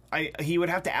would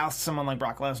have to ask someone like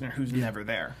Brock Lesnar who's never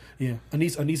there. Yeah.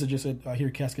 Anissa just said, I hear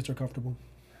caskets are comfortable.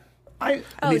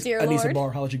 Oh, dear Anissa Lord. Barr,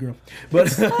 holla at your girl.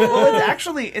 But Well,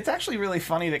 it's actually really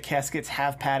funny that caskets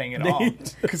have padding at all.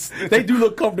 'Cause they do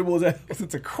look comfortable as that.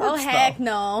 it's a corpse. Oh, heck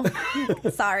though. no.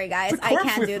 Sorry, guys. It's a I corpse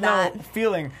can't with do that. No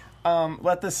feeling.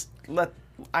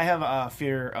 I have a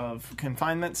fear of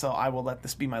confinement, so I will let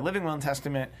this be my living will and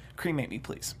testament. Cremate me,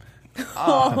 please. Moving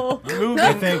on.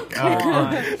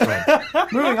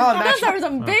 Moving on. Those are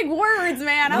some big words,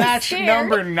 man. I'm Match scared.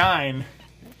 number 9.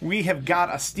 We have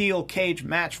got a steel cage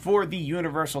match for the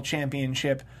Universal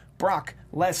Championship. Brock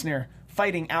Lesnar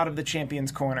fighting out of the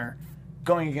champion's corner,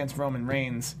 going against Roman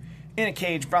Reigns. In a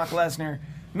cage, Brock Lesnar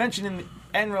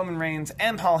and Roman Reigns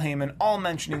and Paul Heyman all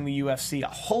mentioning the UFC a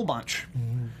whole bunch.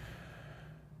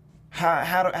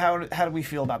 How do we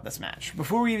feel about this match?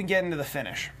 Before we even get into the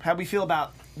finish, how do we feel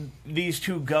about these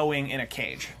two going in a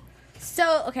cage?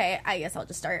 So, okay, I guess I'll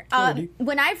just start.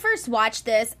 When I first watched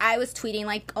this, I was tweeting,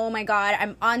 like, oh my God,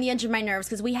 I'm on the edge of my nerves,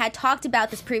 because we had talked about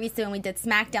this previously when we did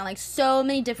SmackDown. Like, so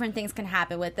many different things can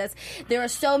happen with this. There are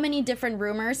so many different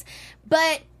rumors.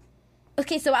 But,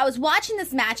 okay, so I was watching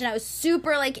this match, and I was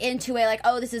super, like, into it. Like,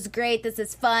 oh, this is great. This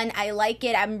is fun. I like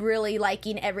it. I'm really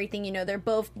liking everything. You know, they're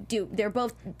both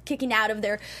kicking out of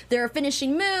their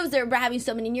finishing moves. They're having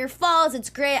so many near falls. It's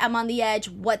great. I'm on the edge.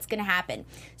 What's going to happen?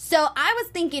 So I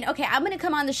was thinking, okay, I'm going to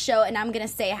come on the show, and I'm going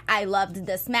to say I loved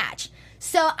this match.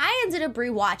 So I ended up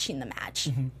rewatching the match.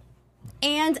 Mm-hmm.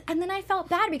 And then I felt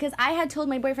bad because I had told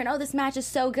my boyfriend, oh, this match is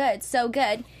so good, so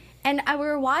good. And we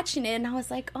were watching it, and I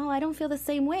was like, oh, I don't feel the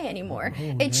same way anymore.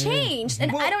 It changed,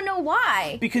 and I don't know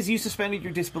why. Because you suspended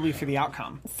your disbelief for the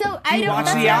outcome. So I don't know. Watch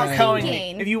the That's what I was outcome.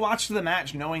 thinking. If you watch the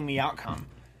match knowing the outcome,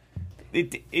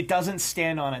 it doesn't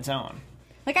stand on its own.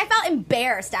 Like, I felt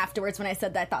embarrassed afterwards when I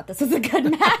said that I thought this was a good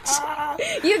match.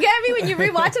 You get me? When you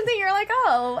rewatch something, you're like,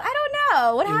 oh, I don't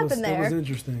know. What happened That there? was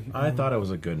interesting. I thought it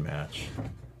was a good match.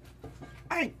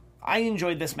 I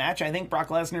enjoyed this match. I think Brock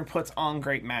Lesnar puts on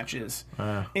great matches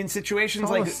in situations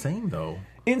It's all like the same though.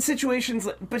 in situations,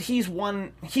 but he's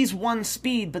one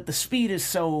speed, but the speed is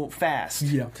so fast.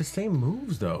 Yeah. It's the same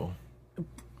moves though.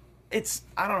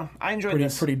 I don't know. I enjoyed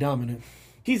this. Pretty dominant.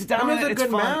 He's I dominant. mean, it's a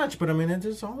it's good fun. match, but I mean,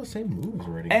 it's all the same moves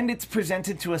already. And it's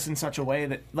presented to us in such a way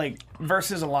that, like,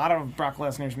 versus a lot of Brock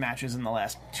Lesnar's matches in the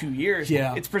last 2 years,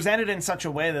 Yeah. it's presented in such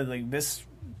a way that,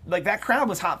 like, that crowd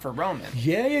was hot for Roman.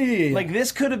 Yeah. Like,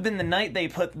 this could have been the night they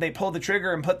pulled the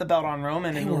trigger and put the belt on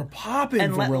Roman They and were popping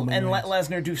and for let Roman and let Reigns.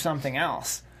 Lesnar do something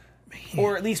else,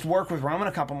 or at least work with Roman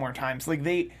a couple more times. Like,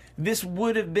 this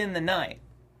would have been the night,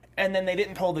 and then they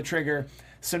didn't pull the trigger.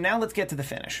 So now let's get to the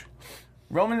finish.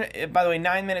 Roman, by the way,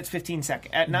 9 minutes 15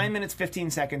 seconds. At 9 minutes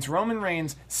 15 seconds, Roman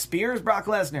Reigns spears Brock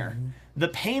Lesnar. The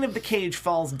pane of the cage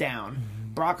falls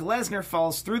down. Brock Lesnar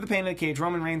falls through the pane of the cage.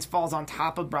 Roman Reigns falls on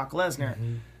top of Brock Lesnar.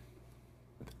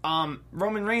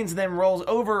 Roman Reigns then rolls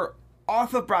over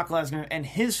off of Brock Lesnar, and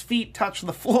his feet touch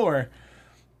the floor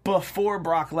before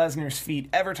Brock Lesnar's feet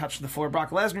ever touch the floor.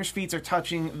 Brock Lesnar's feet are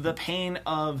touching the pane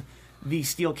of the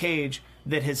steel cage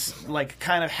that is, like,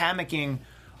 kind of hammocking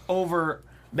over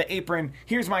the apron.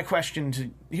 Here's my question to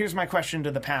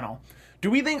the panel. Do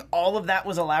we think all of that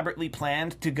was elaborately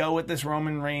planned to go with this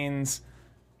Roman Reigns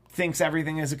thinks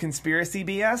everything is a conspiracy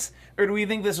BS? Or do we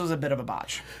think this was a bit of a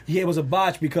botch? Yeah, it was a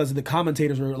botch because the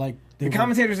commentators were like... The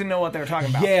commentators didn't know what they were talking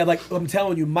about. Yeah, like, I'm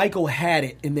telling you, Michael had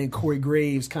it, and then Corey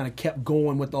Graves kind of kept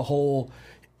going with the whole...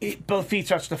 Both feet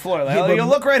touched the floor. Like, Yeah, oh, but- you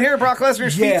look right here, Brock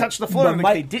Lesnar's feet touched the floor. but And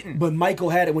Mi- they didn't. But Michael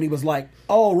had it when he was like,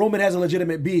 "Oh, Roman has a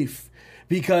legitimate beef."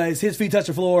 Because his feet touched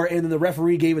the floor, and then the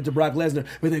referee gave it to Brock Lesnar.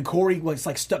 But then Corey was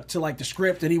like stuck to like the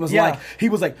script, and he was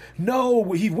like,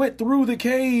 "No, he went through the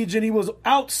cage, and he was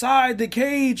outside the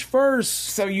cage first."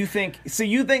 So you think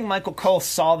Michael Cole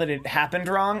saw that it happened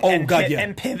wrong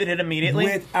and pivoted immediately?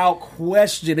 Without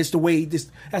question. It's the way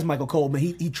that's Michael Cole, man.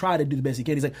 He tried to do the best he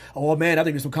can. He's like, "Oh man, I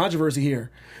think there's some controversy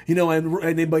here." You know,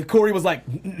 and then but Corey was like,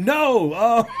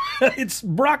 "No, it's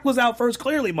Brock was out first,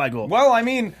 clearly, Michael." Well, I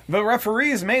mean, the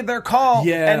referees made their call.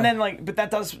 Yeah. And then, like, but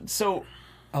that does, so...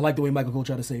 I like the way Michael Cole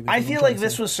tried to save it. I feel like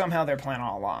this was somehow their plan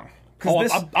all along.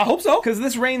 I hope so. Because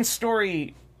this Reigns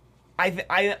story,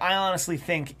 I honestly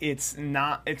think it's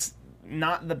not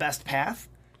the best path.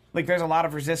 Like, there's a lot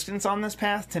of resistance on this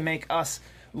path to make us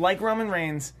like Roman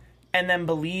Reigns and then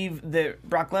believe that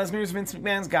Brock Lesnar is Vince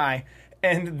McMahon's guy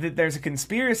and that there's a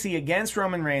conspiracy against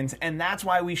Roman Reigns, and that's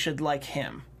why we should like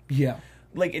him. Yeah.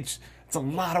 Like, it's a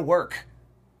lot of work.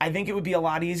 I think it would be a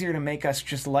lot easier to make us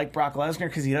just like Brock Lesnar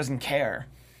because he doesn't care,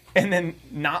 and then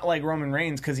not like Roman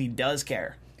Reigns because he does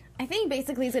care. I think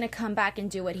basically he's going to come back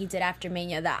and do what he did after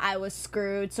Mania, that I was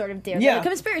screwed sort of deal. Yeah. The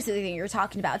conspiracy thing you were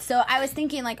talking about. So I was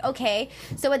thinking, like, okay,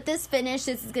 so at this finish,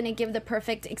 this is going to give the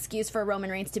perfect excuse for Roman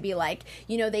Reigns to be like,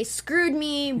 you know, they screwed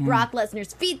me. Brock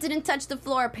Lesnar's feet didn't touch the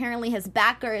floor. Apparently his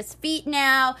back or his feet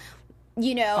now.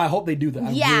 You know, I hope they do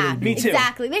that. Yeah, Me too.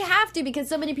 exactly. They have to because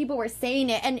so many people were saying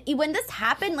it, and when this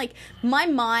happened, like my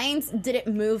mind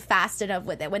didn't move fast enough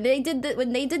with it. When they did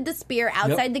the spear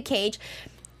outside the cage,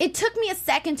 it took me a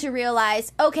second to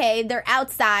realize, okay, they're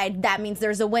outside. That means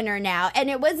there's a winner now. And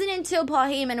it wasn't until Paul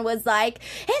Heyman was like,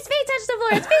 his feet touched the floor,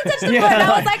 his feet touched the floor. And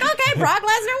I was like, okay, Brock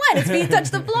Lesnar won. His feet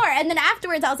touched the floor. And then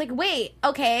afterwards, I was like, wait,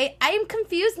 okay, I am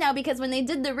confused now because when they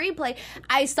did the replay,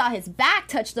 I saw his back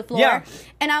touch the floor. Yeah.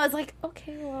 And I was like,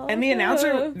 okay, well. And the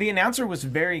announcer was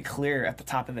very clear at the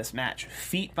top of this match.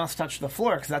 Feet must touch the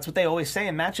floor because that's what they always say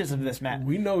in matches of this match.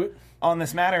 We know it. On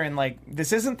this matter, and like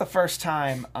this isn't the first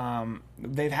time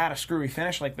they've had a screwy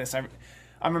finish like this. If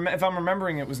I'm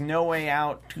remembering, it was No Way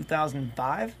Out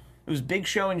 2005. It was Big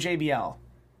Show and JBL,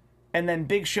 and then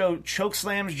Big Show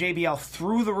chokeslams JBL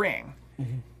through the ring,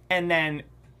 and then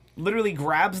literally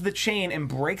grabs the chain and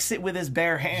breaks it with his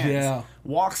bare hands. Yeah.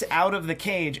 Walks out of the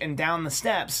cage and down the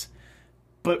steps,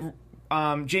 but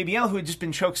JBL, who had just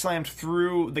been chokeslammed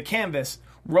through the canvas,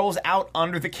 rolls out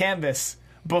under the canvas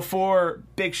before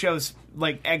Big Show's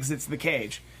like exits the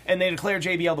cage, and they declare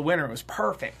JBL the winner. It was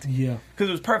perfect. Yeah, because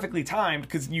it was perfectly timed.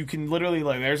 Because you can literally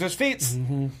like, there's his feet,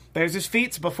 there's his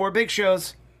feet before Big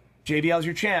Show's. JBL's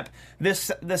your champ. This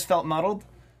felt muddled.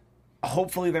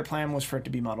 Hopefully, their plan was for it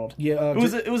to be muddled. Yeah,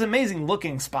 it was amazing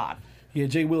looking spot. Yeah,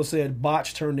 Jay Will said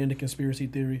botch turned into conspiracy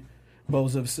theory.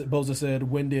 Boza said,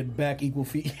 when did back equal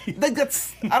feet? Like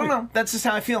I don't know. That's just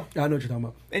how I feel. I know what you're talking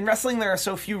about. In wrestling, there are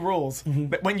so few rules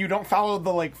that when you don't follow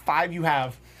the like 5 you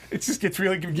have, it just gets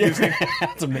really confusing.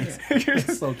 That's amazing.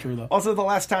 It's so true, though. Also, the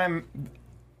last time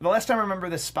I remember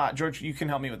this spot, George, you can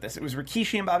help me with this. It was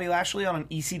Rikishi and Bobby Lashley on an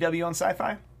ECW on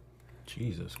Sci-Fi.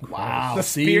 Jesus Christ. Wow.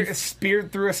 The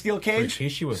speared through a steel cage.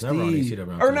 Rikishi was never on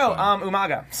ECW. Or no,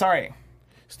 Umaga. Sorry.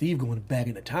 Steve going back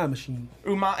in the time machine.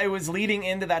 It was leading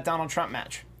into that Donald Trump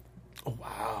match. Oh,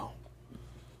 wow.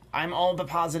 I'm all but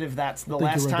positive that's the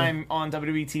last time on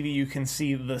WWE TV you can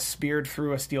see the speared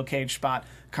through a steel cage spot.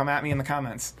 Come at me in the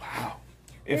comments. Wow.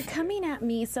 They're coming at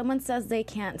me. Someone says they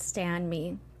can't stand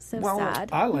me. So sad.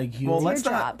 I like you. Well, let's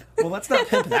not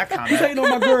pimp that comment. You ain't on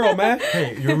my girl, man.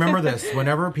 Hey, you remember this.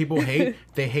 Whenever people hate,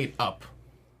 they hate up.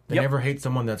 They Yep. never hate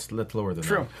someone that's lower than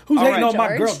them. Who's All hating right, on my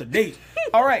George. girl today?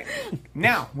 All right,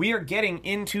 now we are getting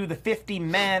into the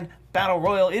 50-man Battle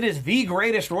Royal. It is the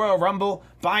greatest Royal Rumble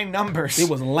by numbers. It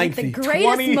was The lengthy. greatest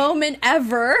 20 moment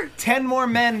ever. 10 more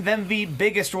men than the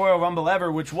biggest Royal Rumble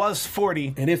ever, which was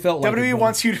 40. And it felt like WWE it,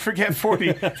 wants you to forget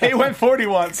 40. They went 40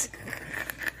 once.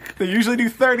 They usually do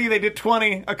 30. They did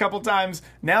 20 a couple times.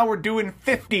 Now we're doing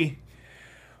 50.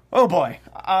 Oh boy.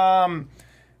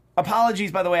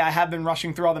 Apologies, by the way, I have been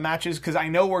rushing through all the matches because I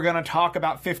know we're going to talk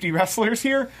about 50 wrestlers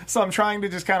here, so I'm trying to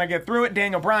just kind of get through it.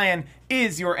 Daniel Bryan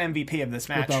is your MVP of this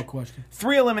match. Without question.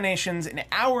 3 eliminations, an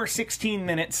hour 16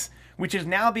 minutes, which is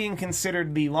now being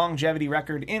considered the longevity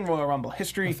record in Royal Rumble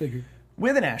history. I figured.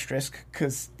 With an asterisk,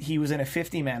 because he was in a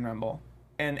 50-man Rumble,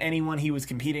 and anyone he was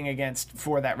competing against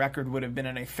for that record would have been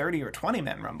in a 30 or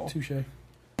 20-man Rumble. Touche.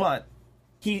 But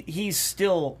he's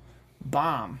still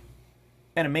bomb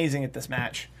and amazing at this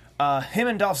match. Him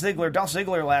and Dolph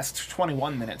Ziggler lasts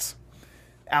 21 minutes.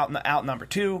 Out number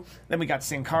 2. Then we got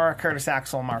Sin Cara, Curtis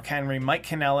Axel, Mark Henry, Mike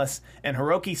Kanellis, and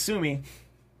Hiroki Sumi.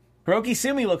 Hiroki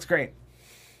Sumi looks great.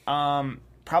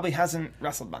 Probably hasn't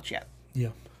wrestled much yet. Yeah.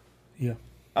 Yeah.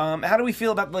 How do we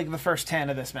feel about the first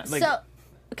 10 of this match? So,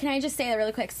 can I just say that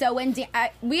really quick? So when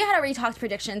we had already talked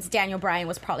predictions, Daniel Bryan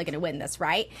was probably going to win this,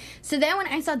 right? So then when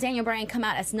I saw Daniel Bryan come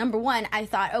out as number 1, I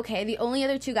thought, okay, the only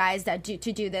other 2 guys that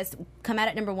do this come out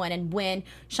at number 1 and win,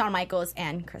 Shawn Michaels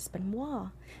and Chris Benoit.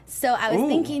 So I was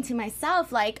thinking to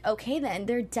myself, okay, then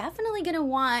they're definitely going to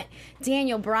want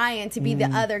Daniel Bryan to be the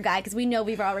other guy because we know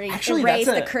we've already erased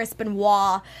the Chris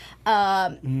Benoit.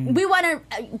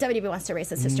 WWE wants to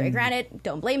erase his history. Granted,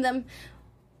 don't blame them.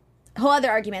 Whole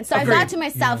other argument. So Agreed. I thought to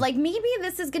myself, maybe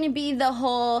this is going to be the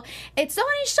whole, it's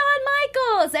only Shawn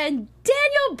Michaels and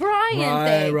Daniel Bryan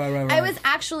thing. Right. I was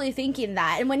actually thinking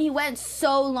that. And when he went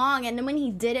so long and then when he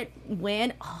didn't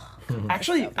win,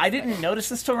 Actually, I didn't notice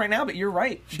this till right now, but you're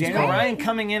right. Daniel Bryan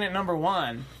coming in at number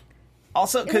 1.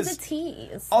 Also, it was a because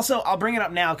tease. also I'll bring it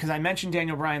up now because I mentioned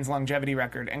Daniel Bryan's longevity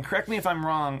record, and correct me if I'm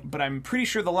wrong, but I'm pretty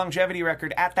sure the longevity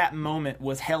record at that moment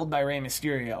was held by Rey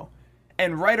Mysterio.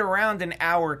 And right around an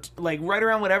hour, right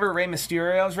around whatever Rey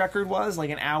Mysterio's record was,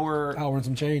 an hour and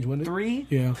some change, wasn't it? 3.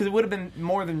 Yeah. Because it would have been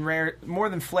more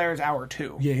than Flair's hour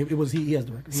 2. Yeah, it was. He has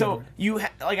the record. So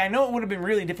I know it would have been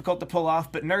really difficult to pull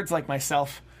off, but nerds like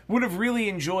myself would have really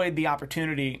enjoyed the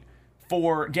opportunity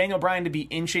for Daniel Bryan to be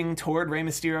inching toward Rey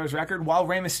Mysterio's record while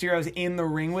Rey Mysterio's in the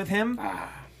ring with him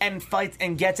and fights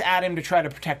and gets at him to try to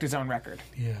protect his own record.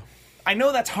 Yeah. I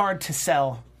know that's hard to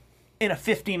sell in a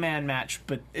 50-man match,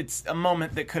 but it's a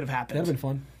moment that could have happened. That would have been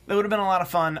fun. That would have been a lot of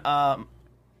fun.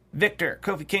 Victor,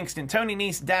 Kofi Kingston, Tony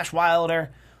Nese, Dash Wilder,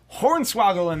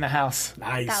 Hornswoggle in the house.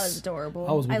 Nice. That was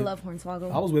adorable. I love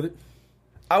Hornswoggle. I was with it.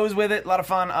 I was with it. A lot of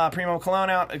fun. Primo Cologne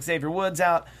out. Xavier Woods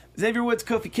out. Xavier Woods,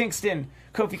 Kofi Kingston.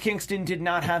 Kofi Kingston did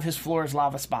not have his floor as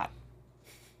lava spot.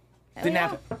 Didn't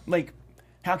happen.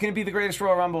 How can it be the greatest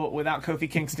Royal Rumble without Kofi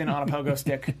Kingston on a pogo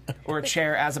stick or a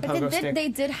chair as a pogo stick? They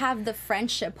did have the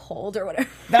friendship hold or whatever.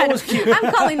 That was cute.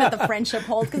 I'm calling that the friendship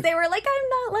hold because they were like, I'm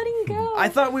not letting go. I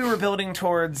thought we were building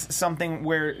towards something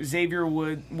where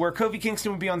where Kofi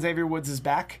Kingston would be on Xavier Woods'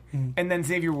 back, and then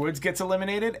Xavier Woods gets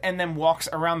eliminated, and then walks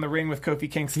around the ring with Kofi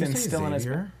Kingston still in his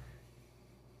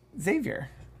Xavier.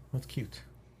 That's cute.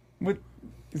 With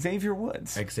Xavier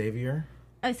Woods. Xavier.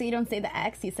 Oh, so you don't say the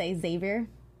X, you say Xavier?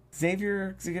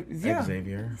 Xavier.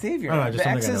 Xavier. Xavier. I don't know, just the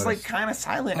X something I is noticed. kind of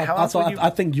silent. How else would you... I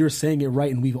think you're saying it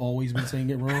right, and we've always been saying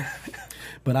it wrong.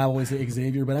 But I always say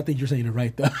Xavier, but I think you're saying it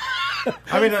right, though.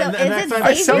 I mean, So and is next it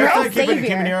time, Xavier next or time keep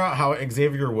Xavier? in here how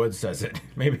Xavier Woods says it.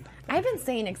 Maybe. I've been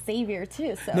saying Xavier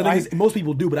too, so. The thing is, most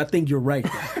people do, but I think you're right.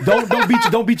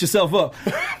 Don't beat yourself up.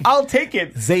 I'll take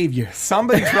it. Xavier.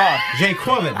 Somebody's wrong. Jay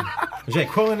Quillen. Jay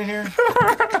Quillen in here?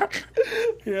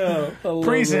 Yeah, I love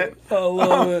Praise it. I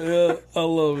love it. Yeah, I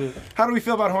love it. How do we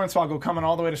feel about Hornswoggle coming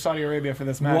all the way to Saudi Arabia for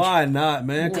this match? Why not,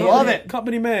 man? Love it.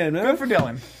 Company man, man. Good for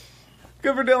Dylan.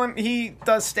 Good for Dylan. He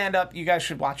does stand up. You guys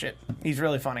should watch it. He's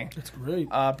really funny. That's great.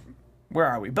 Where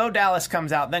are we? Bo Dallas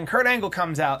comes out. Then Kurt Angle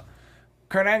comes out.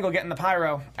 Kurt Angle getting the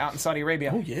pyro out in Saudi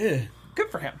Arabia. Oh, yeah. Good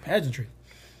for him. Pageantry.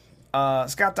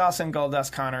 Scott Dawson,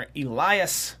 Goldust Connor,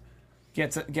 Elias,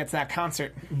 gets that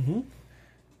concert. Mm-hmm.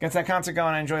 Gets that concert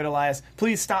going. I enjoyed Elias.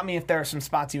 Please stop me if there are some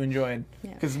spots you enjoyed,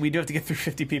 because we do have to get through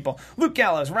 50 people. Luke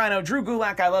Gallows, Rhino, Drew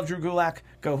Gulak. I love Drew Gulak.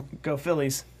 Go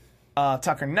Phillies.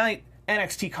 Tucker Knight,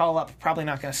 NXT call-up. Probably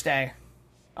not going to stay.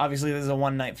 Obviously, this is a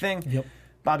one-night thing. Yep.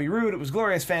 Bobby Roode. It was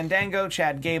Glorious Fandango.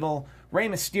 Chad Gable. Rey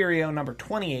Mysterio, number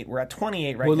 28. We're at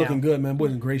 28 right now. Boy, looking good, man.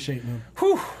 Boy's in great shape, man.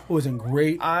 Whew. Boy's in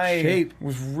great shape. I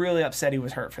was really upset he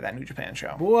was hurt for that New Japan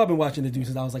show. Boy, I've been watching this dude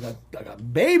since I was like a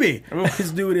baby.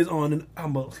 This dude is on.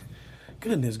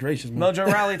 Goodness gracious, man. Mojo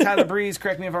Rawley, Tyler Breeze.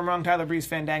 Correct me if I'm wrong. Tyler Breeze,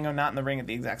 Fandango, not in the ring at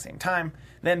the exact same time.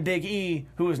 Then Big E,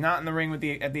 who was not in the ring at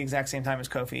the exact same time as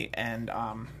Kofi, and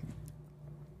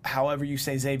however you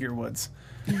say Xavier Woods.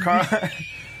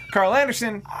 Carl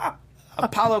Anderson.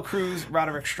 Apollo Crews,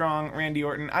 Roderick Strong, Randy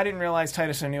Orton. I didn't realize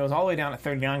Titus O'Neil was all the way down at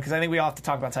 39, because I think we all have to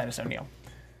talk about Titus O'Neil.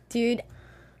 Dude.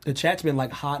 The chat's been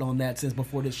like hot on that since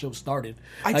before this show started.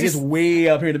 It's way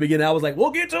up here in the beginning. I was like,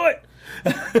 we'll get to it.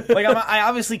 I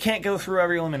obviously can't go through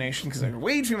every elimination because there are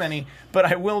way too many, but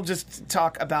I will just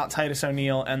talk about Titus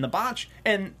O'Neil and the botch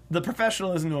and the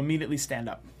professionalism to immediately stand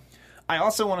up. I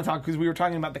also want to talk, because we were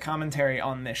talking about the commentary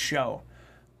on this show.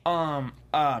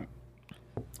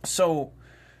 So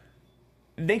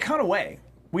they cut away.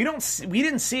 We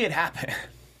didn't see it happen.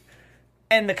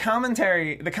 And the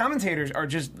commentators are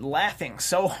just laughing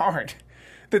so hard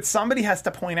that somebody has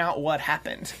to point out what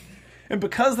happened. And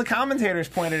because the commentators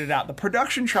pointed it out, the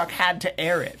production truck had to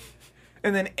air it.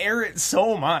 And then air it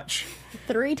so much.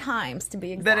 3 times, to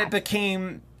be exact. That it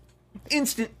became an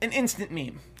instant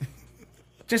meme.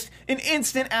 Just an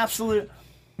instant absolute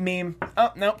meme.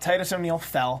 Oh, nope, Titus O'Neil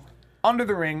fell. Under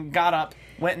the ring, got up,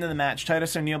 went into the match.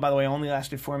 Titus O'Neil, by the way, only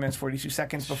lasted 4 minutes, 42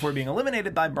 seconds before being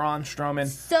eliminated by Braun Strowman.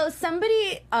 So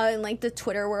somebody in like the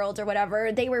Twitter world or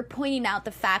whatever, they were pointing out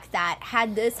the fact that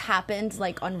had this happened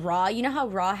like on Raw, you know how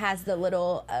Raw has the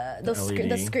little the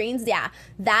screens,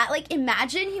 that like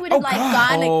imagine he would have gone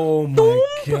like, oh my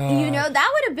god, you know,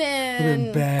 that would have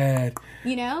been bad.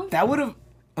 You know, that would have.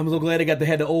 I'm so glad they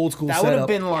had the old school setup. That would have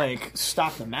been like,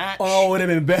 stop the match. Oh, it would have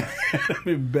been bad. It would have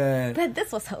been bad. But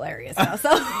this was hilarious, though.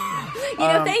 So, you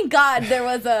know, thank God there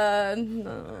was a,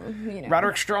 you know.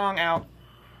 Roderick Strong out.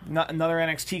 Another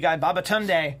NXT guy, Baba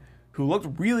Tunde, who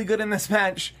looked really good in this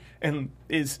match and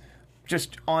is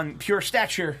just on pure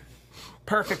stature.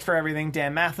 Perfect for everything.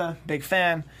 Dan Matha, big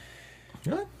fan.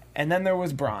 What? And then there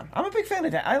was Braun. I'm a big fan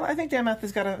of Dan. I think Dan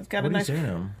Matha's got a nice... What are you seeing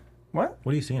him? What?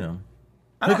 What are you seeing him?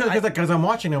 Because I'm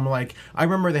watching him, like, I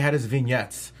remember they had his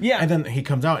vignettes. Yeah. And then he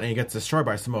comes out and he gets destroyed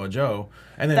by Samoa Joe.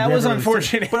 And then that was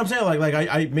unfortunate. But I'm saying, like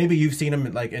I maybe you've seen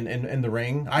him, like, in the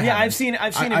ring. I've seen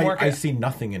him work. I've seen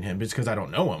nothing in him just because I don't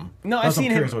know him. No, I've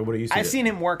seen him. What do you see? I've seen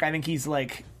him work. I think he's,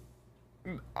 like,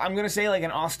 I'm going to say, like,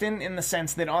 an Austin in the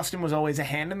sense that Austin was always a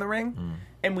hand in the ring.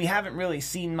 And we haven't really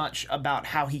seen much about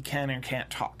how he can or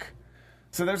can't talk.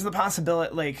 So there's the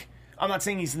possibility, like, I'm not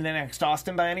saying he's the next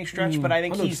Austin by any stretch, but I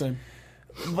think he's...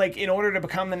 Like, in order to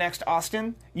become the next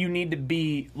Austin, you need to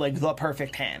be, like, the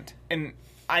perfect hand. And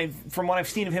from what I've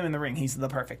seen of him in the ring, he's the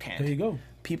perfect hand. There you go.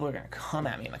 People are going to come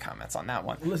at me in the comments on that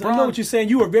one. Listen, I know what you're saying.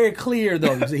 You were very clear,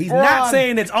 though. He's not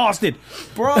saying it's Austin.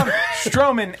 Braun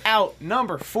Strowman out,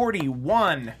 number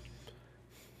 41.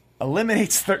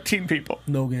 Eliminates 13 people.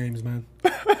 No games, man.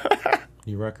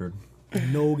 New record.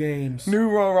 No games. New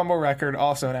Royal Rumble record,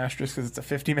 also an asterisk because it's a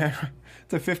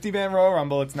 50-man Royal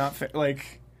Rumble. It's not,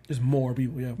 like... There's more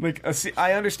people, yeah. Like,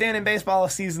 I understand in baseball a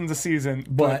season's a season,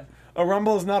 but a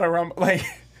Rumble is not a Rumble. Like,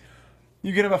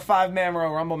 you can have a 5-man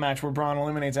Royal Rumble match where Braun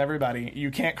eliminates everybody.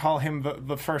 You can't call him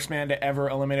the first man to ever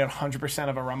eliminate 100%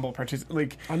 of a Rumble participant.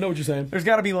 Like, I know what you're saying. There's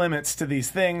got to be limits to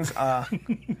these things. Ty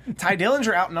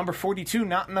Dillinger out number 42,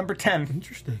 not number 10.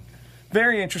 Interesting.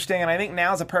 Very interesting, and I think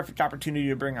now's a perfect opportunity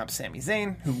to bring up Sami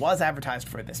Zayn, who was advertised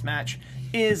for this match,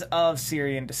 is of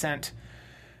Syrian descent.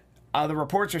 The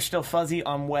reports are still fuzzy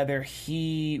on whether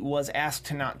he was asked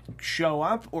to not show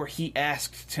up or he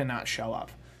asked to not show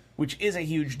up, which is a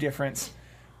huge difference.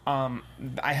 I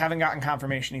haven't gotten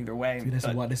confirmation either way. See, this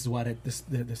is why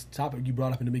this topic you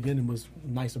brought up in the beginning was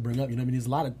nice to bring up. You know what I mean? There's a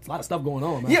lot of stuff going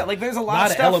on, man. Yeah, like there's a lot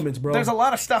of stuff, elements, bro. There's a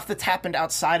lot of stuff that's happened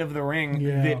outside of the ring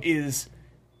that is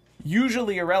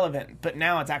usually irrelevant, but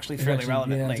now it's actually fairly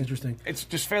relevant. Yeah, like, it's interesting. It's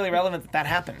just fairly relevant that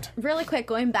happened. Really quick,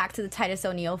 going back to the Titus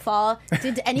O'Neil fall,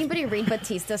 did anybody read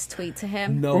Batista's tweet to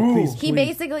him? No, please. He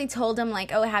basically told him,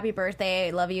 like, oh, happy birthday, I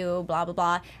love you, blah, blah,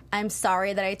 blah. I'm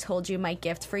sorry that I told you my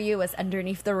gift for you was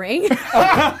underneath the ring.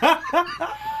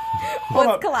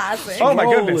 What's classic? Oh, my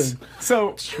goodness.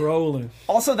 So, trolling.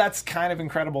 Also, that's kind of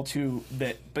incredible, too,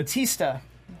 that Batista,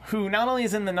 who not only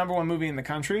is in the #1 movie in the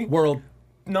country... World.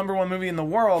 #1 movie in the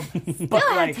world, but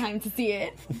Still like had time to see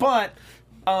it. But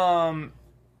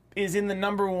is in the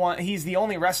number one. He's the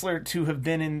only wrestler to have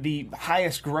been in the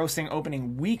highest grossing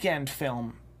opening weekend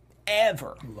film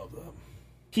ever. Love that.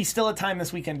 He still had time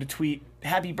this weekend to tweet,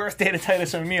 "Happy birthday to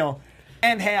Titus O'Neil,"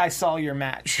 and "Hey, I saw your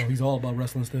match." Oh, he's all about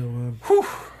wrestling still, man. Whew.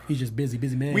 He's just busy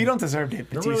man. We don't deserve to hit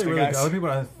They're Batista, really, guys. other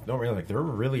people don't really like. They're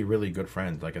really, really good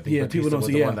friends. Like I think Yeah, Batista people don't was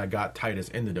see- the yeah. one that got Titus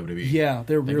in the WWE. Yeah,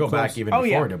 they're They real go close. back even Oh,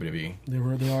 before yeah. WWE.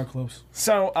 They are close.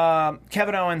 So,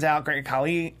 Kevin Owens out, Great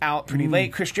Khali out pretty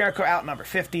late, Chris Jericho out, number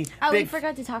 50. Oh, we Big-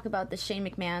 forgot to talk about the Shane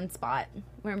McMahon spot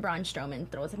where Braun Strowman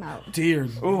throws him out. Dear,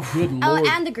 good Oh, lord.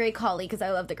 and the Great Khali, because I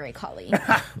love the Great Khali.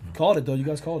 Called it, though. You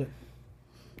guys called it.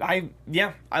 I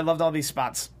loved all these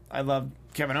spots. I loved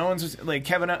Kevin Owens, the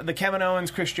Kevin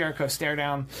Owens, Chris Jericho stare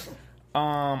down.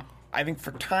 I think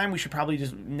for time, we should probably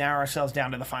just narrow ourselves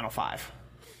down to the final five.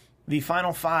 The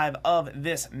final five of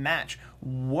this match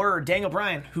were Daniel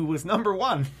Bryan, who was number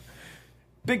one,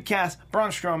 Big Cass, Braun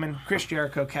Strowman, Chris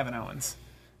Jericho, Kevin Owens.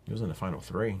 He was in the final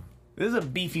three. This is a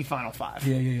beefy final five.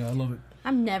 Yeah. I love it.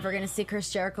 I'm never going to see Chris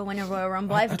Jericho win a Royal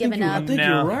Rumble. I've I think given you- up. I think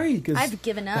No. you're right. 'Cause I've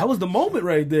given up. That was the moment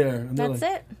right there. And they're That's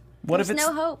like, it. What There's if it's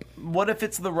no hope. What if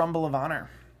it's the Rumble of Honor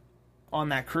on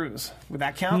that cruise? Would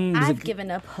that count? I've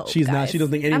given up hope. She's not. She guys.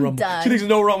 doesn't think any I'm Rumble. Done. She thinks there's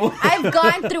no Rumble. I've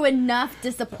gone through enough I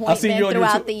disappointment seen you on your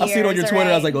throughout the years. I seen on your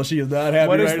Twitter. I was like, alright? oh, she is not happy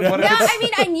What is right the- now. what No, if it's- I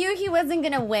mean, I knew he wasn't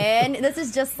gonna win. This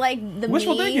is just like the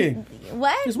Wishful me. thinking.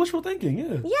 What? It's wishful thinking,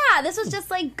 yeah. Yeah, this was just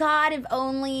like God, if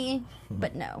only.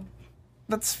 But no.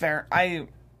 That's fair. I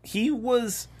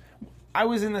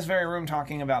was in this very room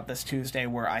talking about this Tuesday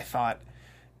where I thought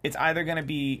it's either going to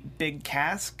be Big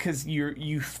Cass because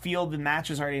you feel the match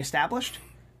is already established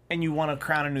and you want to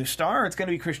crown a new star, or it's going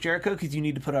to be Chris Jericho because you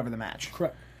need to put over the match.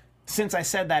 Correct. Since I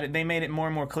said that, they made it more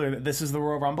and more clear that this is the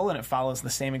Royal Rumble and it follows the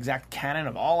same exact canon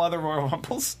of all other Royal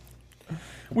Rumbles,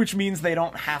 which means they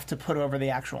don't have to put over the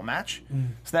actual match.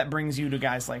 So that brings you to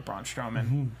guys like Braun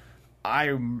Strowman.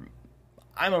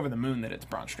 I'm over the moon that it's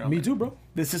Braun Strowman. Me too, bro.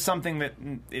 This is something that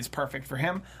is perfect for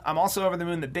him. I'm also over the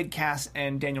moon that Big Cass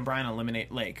and Daniel Bryan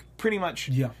eliminate Lake. Pretty much,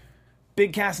 Yeah.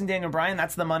 Big Cass and Daniel Bryan,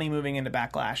 that's the money moving into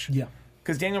Backlash. Yeah.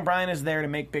 Because Daniel Bryan is there to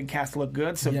make Big Cass look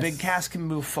good, so Yes. Big Cass can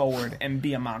move forward and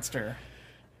be a monster.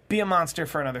 Be a monster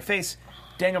for another face.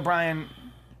 Daniel Bryan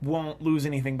won't lose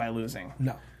anything by losing.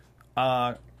 No.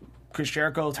 Chris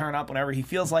Jericho will turn up whenever he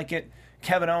feels like it.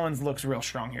 Kevin Owens looks real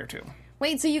strong here, too.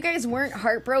 Wait, so you guys weren't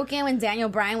heartbroken when Daniel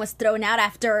Bryan was thrown out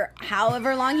after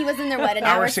however long he was in there? What, an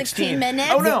hour 16 minutes?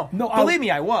 Oh, no. No, Believe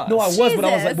me, I was. No, I was, but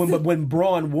I was like, Jesus. when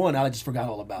Braun won, I just forgot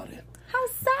all about it. How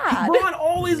sad. Braun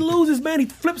always loses, man. He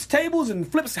flips tables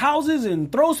and flips houses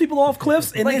and throws people off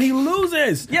cliffs, and then he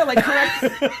loses. Yeah, like,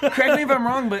 correct me if I'm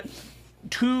wrong, but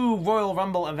 2 Royal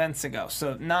Rumble events ago,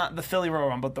 so not the Philly Royal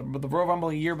Rumble, but the Royal Rumble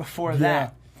a year before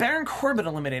that, Baron Corbin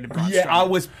eliminated Braun Yeah, Strowman. I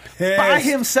was pissed. By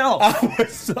himself.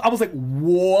 I was like,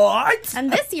 what?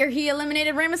 And this year he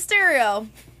eliminated Rey Mysterio.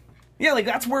 Yeah,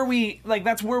 that's where we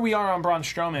are on Braun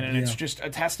Strowman, and it's Yeah. just a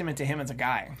testament to him as a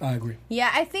guy. I agree. Yeah,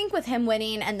 I think with him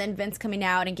winning and then Vince coming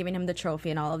out and giving him the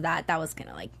trophy and all of that, that was kind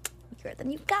of like, you're the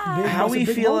new guy. Yeah. How That's a we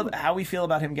big feel moment. how we feel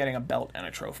about him getting a belt and a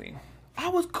trophy. I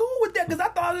was cool with that because I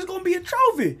thought it was going to be a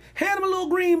trophy. Hand him a little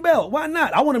green belt. Why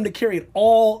not? I want him to carry it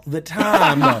all the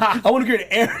time, though. I want him to carry it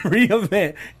every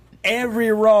event,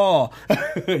 every Raw.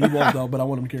 He won't, though, but I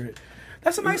want him to carry it.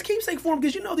 That's a nice keepsake for him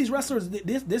because you know these wrestlers,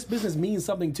 this business means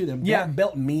something to them. Yeah. That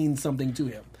belt means something to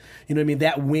him. You know what I mean?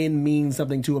 That win means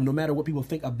something to him. No matter what people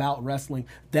think about wrestling,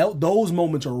 those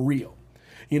moments are real.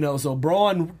 You know, so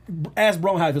ask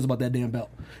Braun how he feels about that damn belt.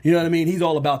 You know what I mean? He's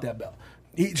all about that belt.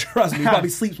 Trust me, he probably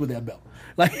sleeps with that belt.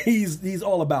 Like he's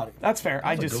all about it. That's fair.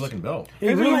 It's a good looking belt.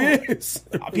 It really is.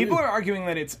 People are arguing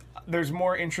that there's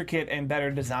more intricate and better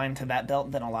design to that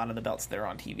belt than a lot of the belts that are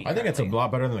on TV. I think it's a currently.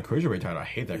 lot better than the cruiserweight title. I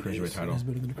hate that cruiserweight title. It's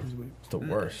better than the cruiserweight. It's the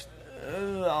worst.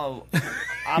 Oh,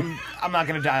 I'm not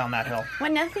going to die on that hill.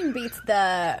 When nothing beats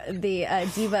the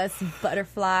Divas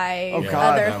butterfly Oh, God,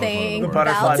 other that was one of the thing. worst.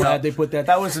 Butterfly belt. belt. Glad they put that.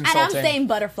 That was And I'm insulting. saying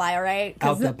butterfly, all right?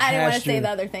 Because Out the I didn't want to pasture. say the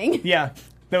other thing. Yeah.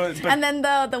 But And then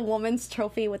the woman's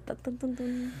trophy with the dun, dun,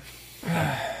 dun.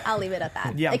 I'll leave it at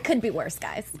that. Yeah. It could be worse,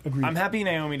 guys. I'm happy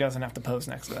Naomi doesn't have to pose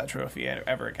next to that trophy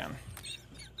ever again.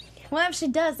 Well, if she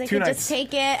does, they 2 could nights. just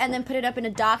take it and then put it up in a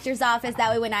doctor's office. That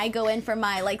way, when I go in for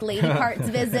my lady parts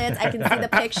visits, I can see the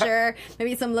picture,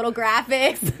 maybe some little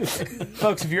graphics.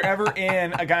 Folks, if you're ever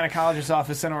in a gynecologist's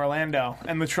office in Orlando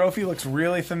and the trophy looks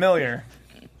really familiar,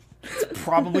 it's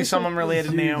probably someone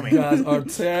related to Naomi. You guys are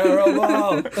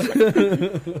terrible.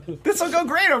 This will go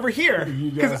great over here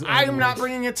because guys are I'm the not worst.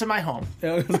 bringing it to my home.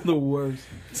 That was the worst.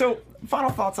 So,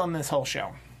 final thoughts on this whole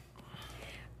show.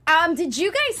 Did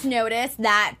you guys notice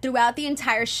that throughout the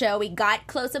entire show we got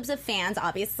close-ups of fans,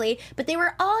 obviously, but they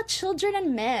were all children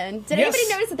and men? Did anybody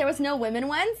notice that there was no women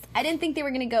ones? I didn't think they were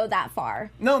going to go that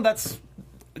far. No,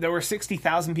 there were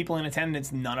 60,000 people in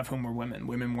attendance, none of whom were women.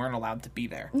 Women weren't allowed to be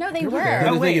there. No, they were.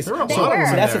 No, wait. So They were.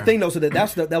 that's the thing, though. So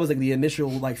that was like the initial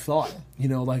like thought,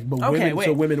 like. But Okay, women,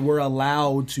 so women were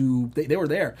allowed to. They were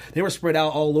there. They were spread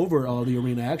out all over the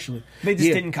arena. Actually, They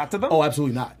just didn't cut to them? Oh,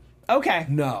 absolutely not. Okay.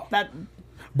 No.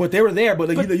 But they were there. But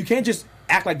like, you can't just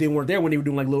act like they weren't there when they were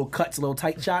doing like little cuts, little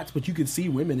tight shots. But you could see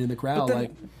women in the crowd.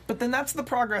 But then that's the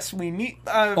progress we need.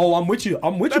 I'm with you.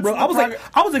 I'm with you, bro. That's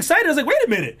I was excited. I was like, wait a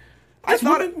minute. I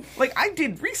thought I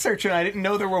did research and I didn't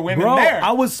know there were women Bro, there.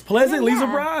 I was pleasantly Yeah.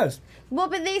 surprised. Well,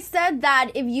 but they said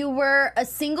that if you were a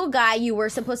single guy, you were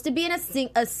supposed to be in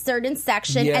a certain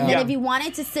section, Yeah. and then Yeah. if you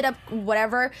wanted to sit up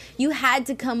whatever, you had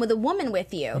to come with a woman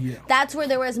with you. Yeah. That's where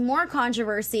there was more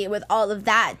controversy with all of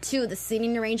that too, the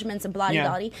seating arrangements and blah blah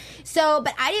Yeah. blah. So,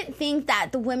 but I didn't think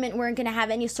that the women weren't going to have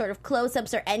any sort of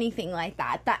close-ups or anything like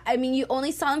that. I mean, you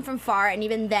only saw them from far, and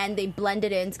even then they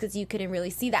blended in because you couldn't really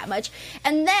see that much.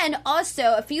 And then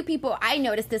also a few people, I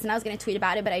noticed this, and I was going to tweet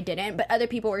about it, but I didn't. But other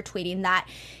people were tweeting that.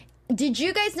 Did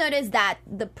you guys notice that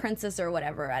the princess or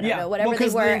whatever, I don't know, whatever they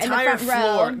were in the front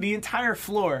row? The entire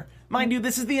floor. Mind you,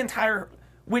 this is the entire,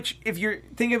 which if you're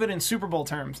think of it in Super Bowl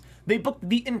terms, they booked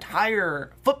the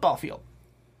entire football field.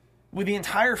 With the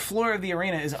entire floor of the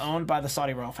arena is owned by the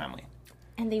Saudi royal family.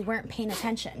 And they weren't paying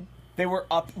attention. They were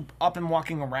up and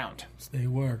walking around. They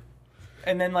were.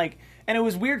 And then and it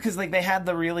was weird because they had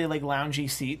the really loungy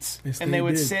seats, Yes, and they they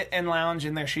would did. sit and lounge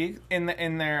in their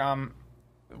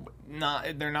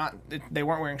they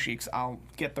weren't wearing sheiks. I'll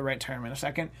get the right term in a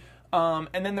second.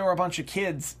 And then there were a bunch of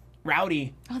kids,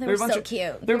 rowdy. Oh, they There were a bunch so of-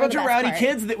 cute. There were a bunch They of were the best rowdy part.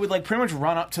 kids that would pretty much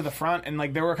run up to the front, and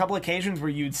there were a couple occasions where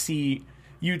you'd see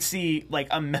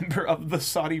a member of the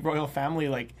Saudi royal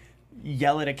family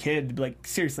yell at a kid,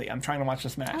 seriously, I'm trying to watch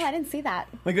this match. Oh, I didn't see that.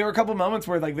 There were a couple moments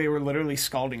where they were literally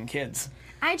scalding kids.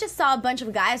 I just saw a bunch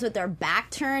of guys with their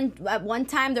back turned. At one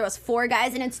time, there was 4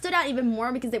 guys, and it stood out even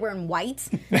more because they were in white. So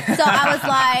I was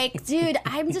like, dude,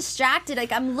 I'm distracted.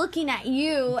 I'm looking at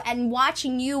you and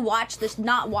watching you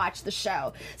not watch the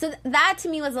show. So that to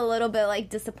me was a little bit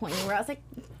disappointing, where I was like,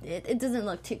 it doesn't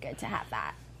look too good to have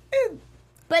that.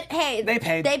 But hey, They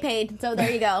paid. So there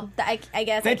you go. I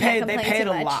guess They I can't paid. They complain paid too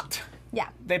a much. lot. Yeah.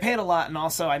 They paid a lot, and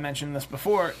also I mentioned this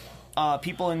before.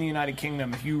 People in the United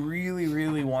Kingdom, if you really,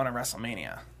 really want a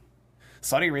WrestleMania,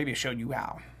 Saudi Arabia showed you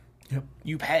how. Yep.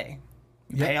 You pay.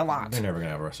 You pay a lot. They're never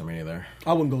gonna have a WrestleMania there.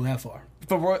 I wouldn't go that far.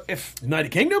 If United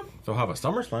Kingdom? They'll have a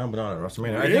SummerSlam, but not a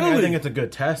WrestleMania. I Really? think it's a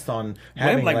good test on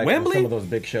having Wembley? some of those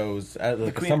big shows,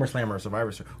 like a SummerSlam or a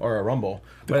Survivor Series or a Rumble.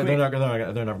 But they're never gonna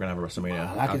have a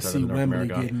WrestleMania. I can outside see of North Wembley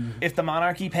America. getting. if the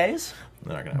monarchy pays,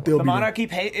 They're not gonna have They'll one. be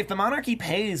if the monarchy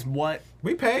pays what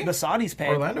We pay. the Saudis pay,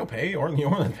 Orlando pay, or New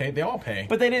Orleans pay. They all pay.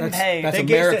 but they didn't pay. that's they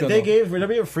America, gave though.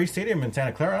 WWE a free stadium in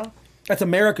Santa Clara. That's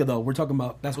America, though. We're talking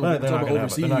about. That's what No, we're they're talking not about gonna have-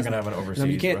 overseas. they're not gonna have an overseas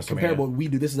You can't compare WrestleMania. what we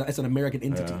do. It's an American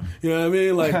entity. Yeah. You know what I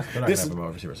mean? Like They're not this. gonna have an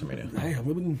overseas WrestleMania. Damn,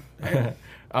 we can-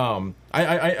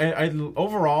 I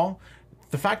overall,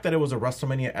 the fact that it was a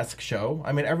WrestleMania-esque show,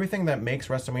 I mean, everything that makes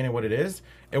WrestleMania what it is,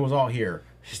 it was all here.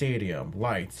 Stadium,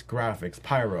 lights, graphics,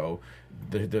 pyro,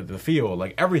 the feel,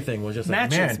 everything was just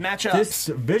Matches, man, matchups. this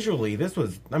visually, this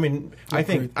was, I mean, I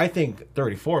think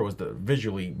 34 was the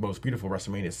visually most beautiful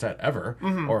WrestleMania set ever,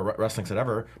 or wrestling set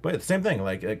ever, but it's the same thing,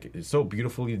 it's so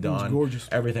beautifully done. gorgeous.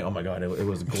 Everything, oh my God, it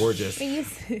was gorgeous.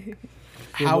 Please.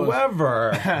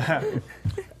 However,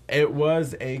 it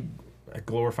was a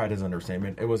glorified is an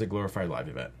understatement. It was a glorified live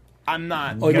event. I'm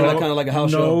not. Oh, you're not kind of like a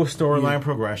house show. No storyline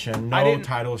progression. I No didn't-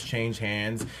 titles change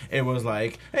hands. It was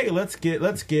like, hey, let's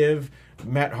give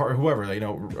Matt Hart, whoever,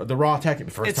 the Raw Tech.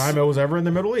 First It's- time it was ever in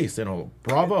the Middle East.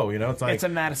 Bravo. It's like It's a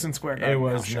Madison Square Garden. it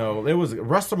was house show. it was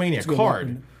WrestleMania good card.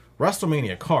 luck.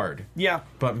 WrestleMania card. Yeah.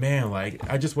 But man,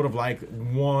 I just would have liked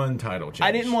one title change.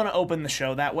 I didn't want to open the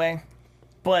show that way,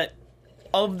 but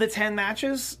of the 10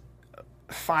 matches,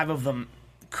 5 of them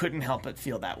couldn't help but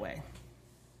feel that way.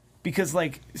 Because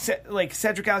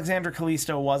Cedric Alexander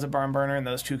Kalisto was a barn burner, and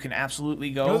those two can absolutely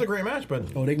go. It was a great match, but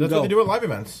Oh, they can that's go. what they do at live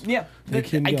events. Yeah, They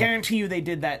can I go. guarantee you they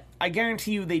did that. I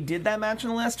guarantee you they did that match in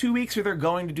the last 2 weeks, or they're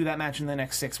going to do that match in the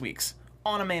next 6 weeks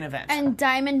on a main event. And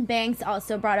Diamond Banks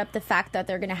also brought up the fact that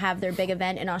they're going to have their big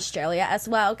event in Australia as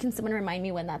well. Can someone remind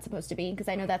me when that's supposed to be? Because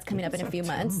I know that's coming up in a few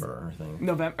months. September, I think.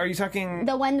 November? Are you talking?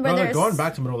 The one where No, they're there's going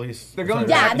back to Middle East. They're going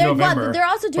yeah, back they're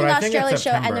also doing the But I think it's Australia show,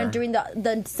 and September. they're doing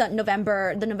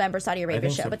the November Saudi Arabia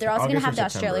think show. But they're also going to August have or the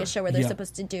Australia September. show where they're Yeah.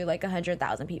 supposed to do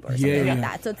 100,000 people or something Yeah, like yeah.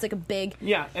 that. So it's a big.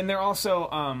 Yeah, and they're also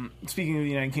speaking of the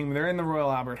United Kingdom, they're in the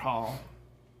Royal Albert Hall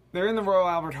They're in the Royal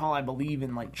Albert Hall, I believe,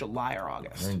 in like July or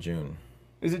August. They're in June.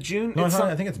 Is it June? No,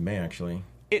 I think it's May, actually.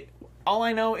 All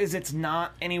I know is it's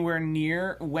not anywhere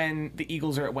near when the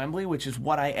Eagles are at Wembley, which is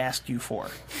what I asked you for.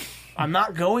 I'm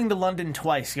not going to London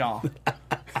twice, y'all.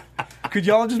 Could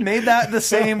y'all just made that the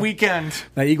same weekend?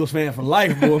 That Eagles fan for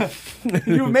life, boy.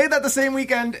 You made that the same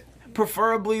weekend,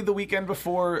 preferably the weekend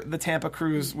before the Tampa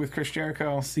cruise with Chris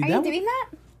Jericho. See, Are you doing that?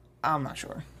 I'm not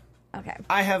sure. Okay.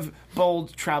 I have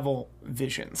bold travel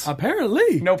visions.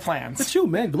 Apparently. No plans. Look at you,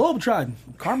 man. Globetrotting.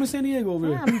 Carmen Sandiego over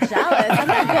here. I'm jealous. I'm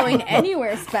not going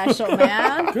anywhere special,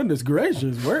 man. Goodness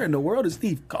gracious. Where in the world is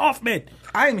Steve Kaufman?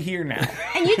 I'm here now.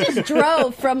 And you just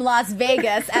drove from Las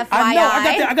Vegas, FYI. I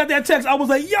know. I got that text. I was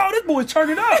like, yo, this boy's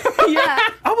turning up. Yeah.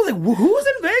 I was like, who's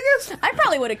in Vegas? I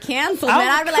probably would have canceled, man.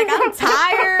 I'd be like, I'm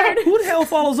tired. Who the hell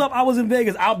follows up? I was in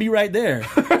Vegas. I'll be right there.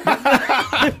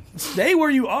 Stay where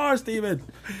you are, Steven.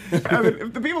 I mean,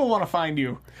 if the people want to find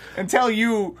you and tell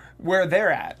you where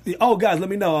they're at. Oh, guys, let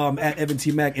me know. At Evan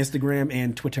T. Mac, Instagram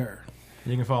and Twitter.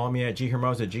 You can follow me at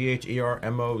ghermoza,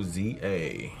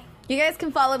 GHERMOZA. You guys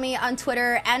can follow me on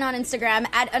Twitter and on Instagram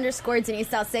at _Denise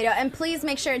Salcedo. And please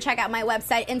make sure to check out my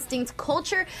website, Instinct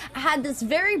Culture. I had this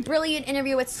very brilliant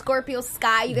interview with Scorpio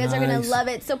Sky. You guys are going to love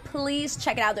it. So please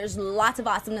check it out. There's lots of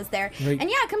awesomeness there. Right. And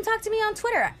yeah, come talk to me on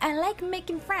Twitter. I like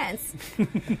making friends.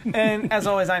 And as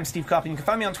always, I'm Steve Kaufman. You can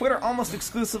find me on Twitter almost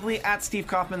exclusively at Steve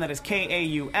Kaufman. That is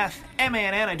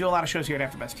KAUFMANN. I do a lot of shows here at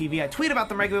AfterBuzz TV. I tweet about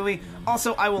them regularly.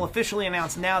 Also, I will officially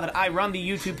announce now that I run the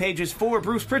YouTube pages for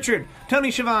Bruce Pritchard,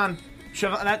 Tony Schiavone,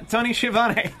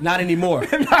 Not anymore.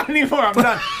 Not anymore, I'm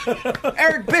done.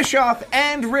 Eric Bischoff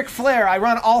and Ric Flair. I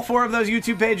run all 4 of those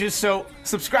YouTube pages, so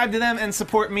subscribe to them and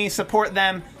support me, support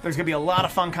them. There's going to be a lot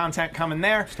of fun content coming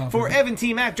there. For Evan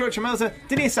T. Mac, George Hermosa,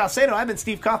 Denise Salcedo, I've been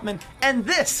Steve Kaufman, and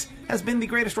this has been the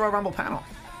Greatest Royal Rumble panel.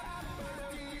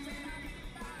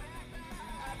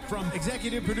 From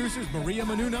executive producers Maria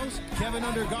Menounos, Kevin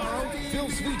Undergaro, Phil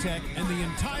Svitek, and the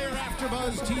entire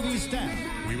AfterBuzz TV staff,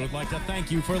 we would like to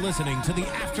thank you for listening to the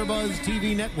AfterBuzz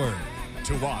TV network.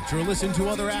 To watch or listen to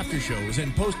other after shows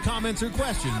and post comments or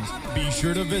questions, be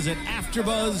sure to visit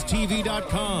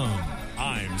AfterBuzzTV.com.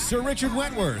 I'm Sir Richard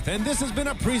Wentworth, and this has been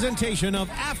a presentation of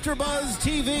AfterBuzz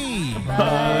TV.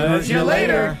 Buzz you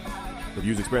later. The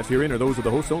views expressed herein are those of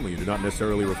the hosts only and do not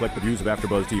necessarily reflect the views of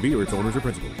AfterBuzz TV or its owners or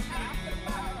principals.